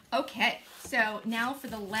 Okay. So now for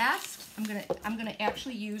the last, I'm gonna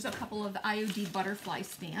actually use a couple of the IOD butterfly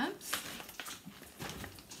stamps.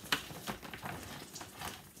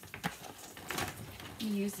 I'm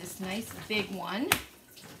gonna use this nice big one.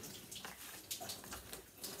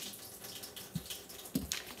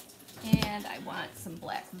 And I want some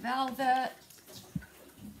black velvet.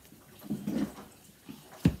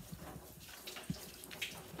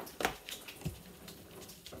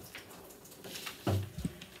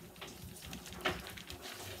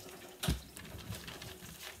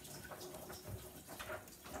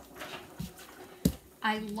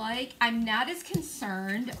 I'm not as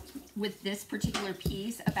concerned with this particular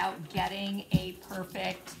piece about getting a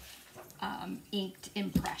perfect inked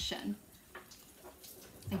impression.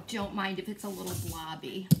 I don't mind if it's a little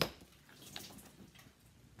blobby.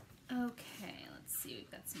 Okay, let's see,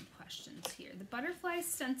 we've got some questions here. The butterfly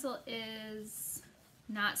stencil is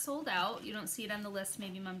not sold out. You don't see it on the list.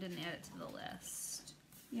 Maybe Mom didn't add it to the list.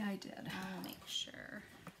 Yeah, I did. I'll make sure.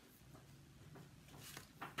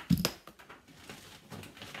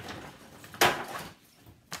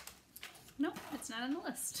 Nope, it's not on the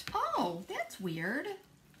list. Oh, that's weird.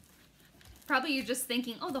 Probably you're just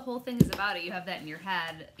thinking, oh, the whole thing is about it. You have that in your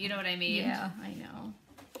head. You know what I mean? Yeah, I know.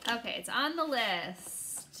 Okay, it's on the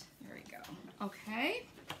list. There we go. Okay.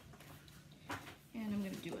 And I'm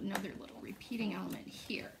going to do another little repeating element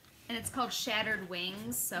here. And it's called Shattered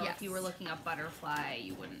Wings, so Yes. if you were looking up butterfly,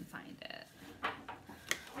 you wouldn't find it.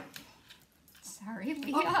 Sorry,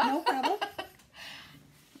 Leah. Oh, no problem.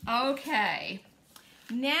 Okay.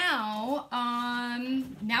 Now,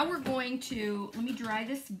 now we're going to, let me dry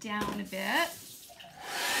this down a bit.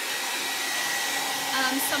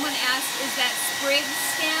 Someone asked, is that sprig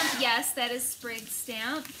stamp? Yes, that is sprig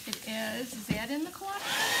stamp. It is. Is that in the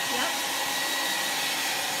collection? Yep.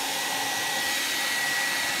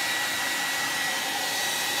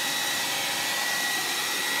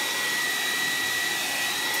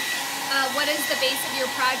 What is the base of your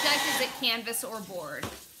project? Is it canvas or board?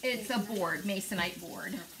 It's a board, masonite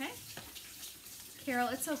board. Okay. Carol,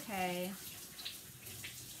 it's okay.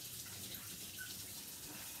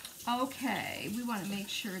 Okay, we want to make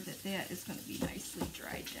sure that that is going to be nicely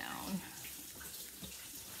dried down.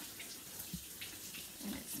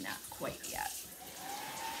 And it's not quite yet.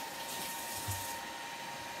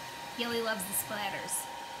 Gilly loves the splatters.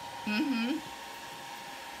 Mm-hmm.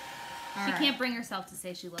 She can't bring herself to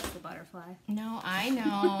say she loves the butterfly. No, I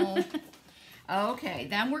know. Okay,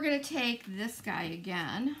 then we're going to take this guy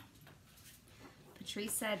again.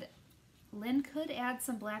 Patrice said, Lynn could add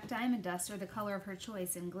some black diamond dust or the color of her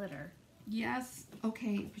choice in glitter. Yes,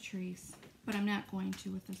 okay, Patrice. But I'm not going to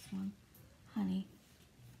with this one, honey.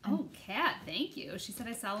 Oh, Kat, thank you. She said,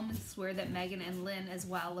 I solemnly swear that Megan and Lynn as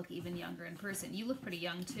well look even younger in person. You look pretty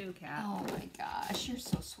young too, Kat. Oh my gosh, you're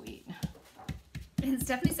so sweet. And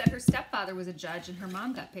Stephanie said her stepfather was a judge and her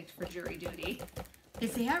mom got picked for jury duty.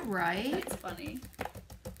 Is that right? That's funny.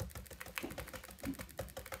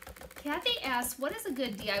 Kathy asked, what is a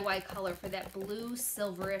good DIY color for that blue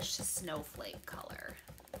silverish snowflake color?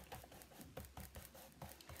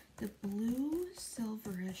 The blue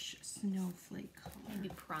silverish snowflake color. Maybe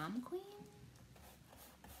prom queen?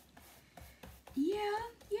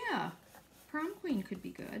 Yeah. Prom queen could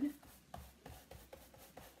be good.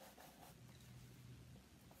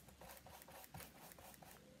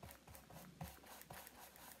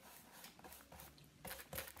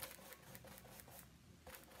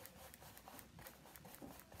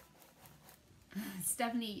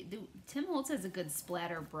 Stephanie, Tim Holtz has a good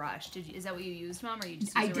splatter brush. Is that what you used, Mom, or you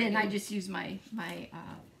just? I did. I just used my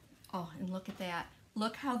oh, and look at that.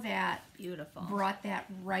 Look how that beautiful brought that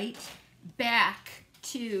right back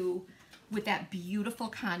to with that beautiful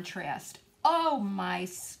contrast. Oh my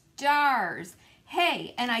stars!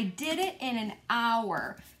 Hey, and I did it in an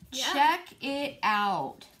hour. Yeah. Check it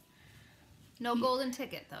out. No golden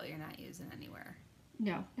ticket though. You're not using anywhere.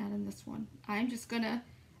 No, not in this one. I'm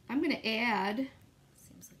gonna add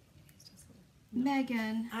Seems like you used just a little.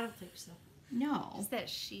 Megan. I don't think so. No, Is that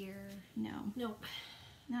sheer? no, Nope.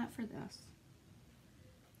 not for this.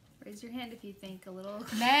 Raise your hand if you think a little.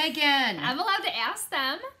 Megan. I'm allowed to ask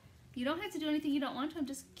them. You don't have to do anything you don't want to. I'm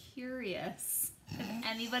just curious if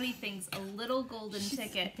anybody thinks a little golden She's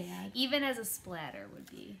ticket, bad. even as a splatter, would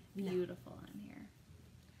be beautiful on here.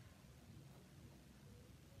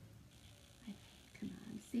 Come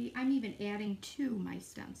on. See, I'm even adding to my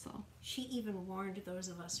stencil. She even warned those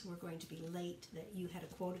of us who were going to be late that you had a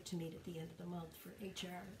quota to meet at the end of the month for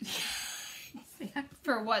HR.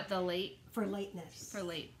 For what, the late? For lateness. For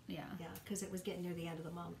late, yeah. Yeah, because it was getting near the end of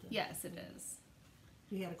the month. and Yes, it is.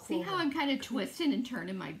 You had a See quota. how I'm kind of twisting and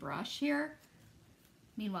turning my brush here?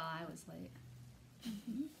 Meanwhile, I was late.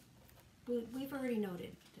 We've already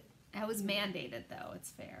noted that, I was mandated, though. It's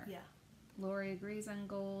fair. yeah. Lori agrees on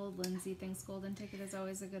gold. Lindsay thinks golden ticket is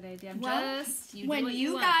always a good idea. Well, You do when what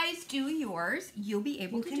you want. guys do yours, you'll be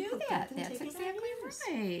able You to can do put that. golden That's ticket on exactly yours.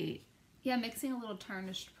 right. Yeah, mixing a little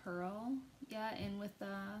tarnished pearl, in with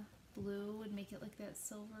the blue would make it like that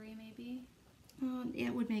silvery, maybe.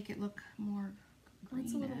 It would make it look more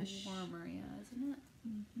It's a little greenish. warmer, yeah, isn't it?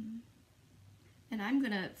 And I'm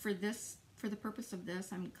gonna, for the purpose of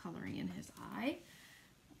this, I'm coloring in his eye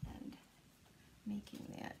and making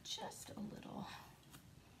that just a little.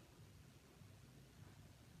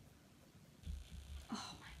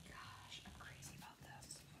 Oh my gosh, I'm crazy about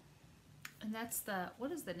this. And that's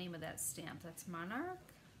what is the name of that stamp? That's Monarch?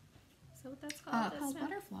 Is that what that's called? that Called stamp?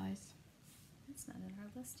 butterflies. It's not in our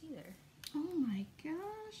list either. Oh my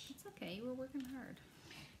gosh. It's okay, you were working hard.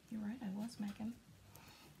 You're right, I was, Megan.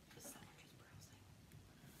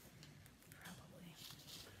 Probably.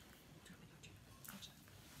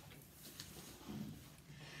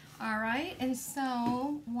 All right, and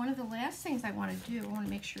so one of the last things I want to do, I want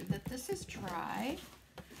to make sure that this is dry.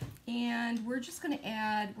 And we're just going to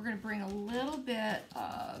add, we're going to bring a little bit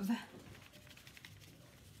of,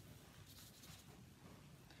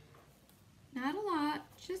 not a lot,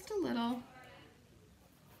 just a little.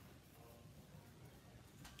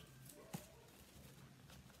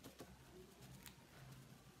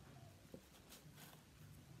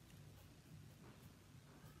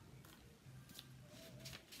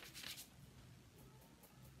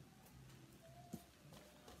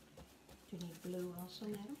 Do you need blue also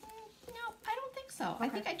now? No, I don't think so. I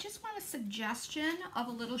think I just want a suggestion of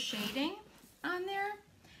a little shading on there.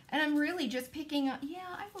 And I'm really just picking up, yeah,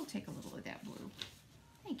 I will take a little of that blue.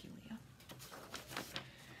 Thank you, Leah.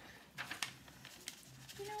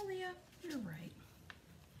 You know, Leah, you're right.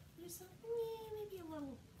 There's maybe a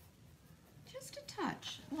little. Just a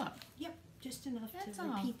touch. Look. Yep, just enough That's to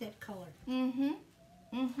all. repeat that color. Mm-hmm.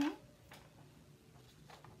 Mm-hmm.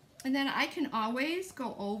 And then I can always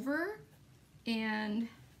go over and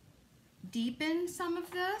deepen some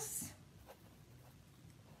of this.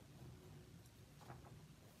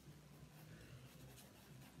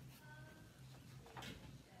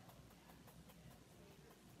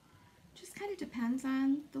 Just kind of depends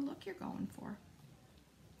on the look you're going for.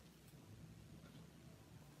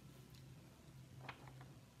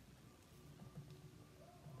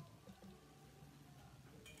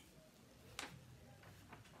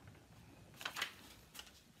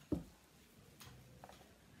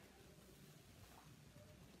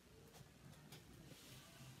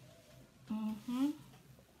 Mm-hmm.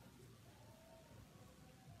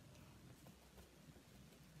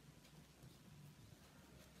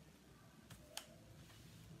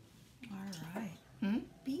 All right.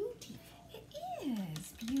 Beauty. It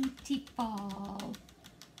is beautiful.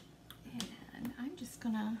 And I'm just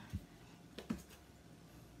gonna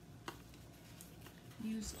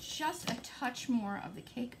use just a touch more of the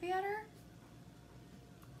cake batter.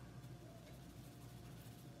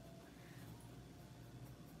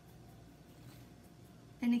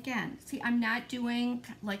 And again, see, I'm not doing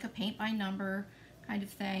like a paint by number kind of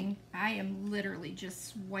thing. I am literally just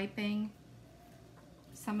swiping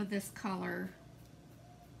some of this color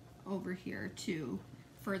over here to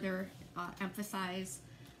further emphasize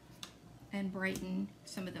and brighten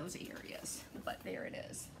some of those areas. But there it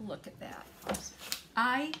is. Look at that.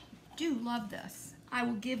 I do love this. I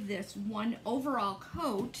will give this one overall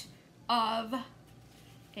coat of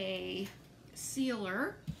a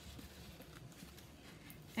sealer.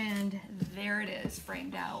 And there it is,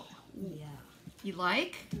 framed out. Yeah. You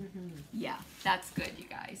like? Yeah, that's good, you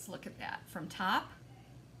guys. Look at that. From top.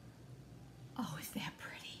 Oh, is that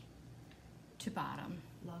pretty? To bottom.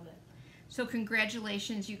 Love it. So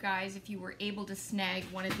congratulations, you guys, if you were able to snag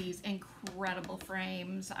one of these incredible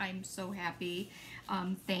frames. I'm so happy.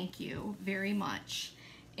 Thank you very much.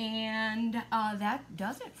 And that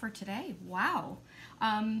does it for today. Wow.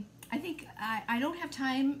 I think I don't have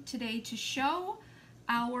time today to show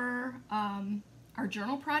our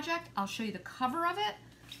journal project. I'll show you the cover of it.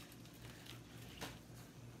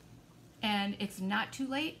 And it's not too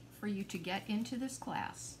late for you to get into this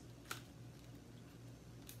class.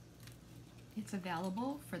 It's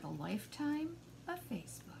available for the lifetime of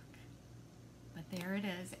Facebook. But there it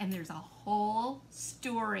is. And there's a whole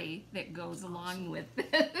story that goes along with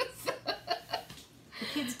this. The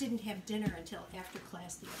kids didn't have dinner until after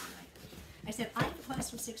class the other night. I said, I have class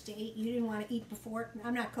from 6 to 8. You didn't want to eat before?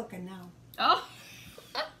 I'm not cooking now. Oh,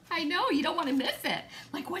 I know. You don't want to miss it.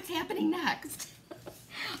 Like, what's happening next?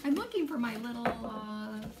 I'm looking for my little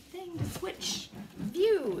thing to switch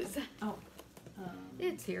views. Oh.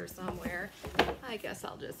 It's here somewhere. I guess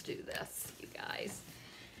I'll just do this, you guys.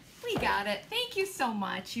 We got it. Thank you so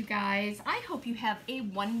much, you guys. I hope you have a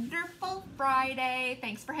wonderful Friday.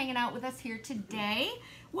 Thanks for hanging out with us here today.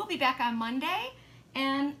 We'll be back on Monday,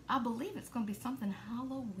 and I believe it's going to be something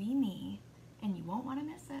Halloween-y, and you won't want to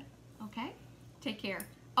miss it, okay? Take care.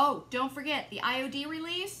 Oh, don't forget, the IOD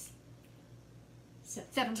release,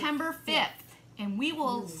 September 5th. And we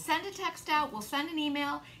will send a text out, we'll send an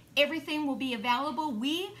email, everything will be available.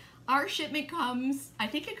 Our shipment comes, I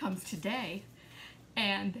think it comes today.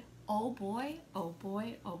 And oh boy, oh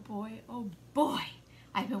boy, oh boy, oh boy.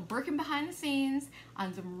 I've been working behind the scenes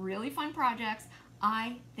on some really fun projects.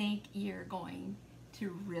 I think you're going to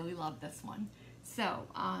really love this one. So,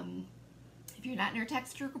 if you're not in our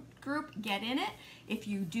text group, get in it. If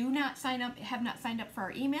you do not sign up, have not signed up for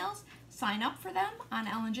our emails, sign up for them on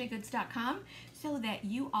ellenjgoods.com so that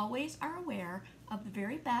you always are aware of the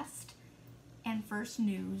very best and first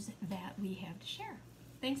news that we have to share.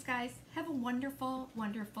 Thanks, guys. Have a wonderful,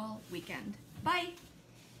 wonderful weekend. Bye.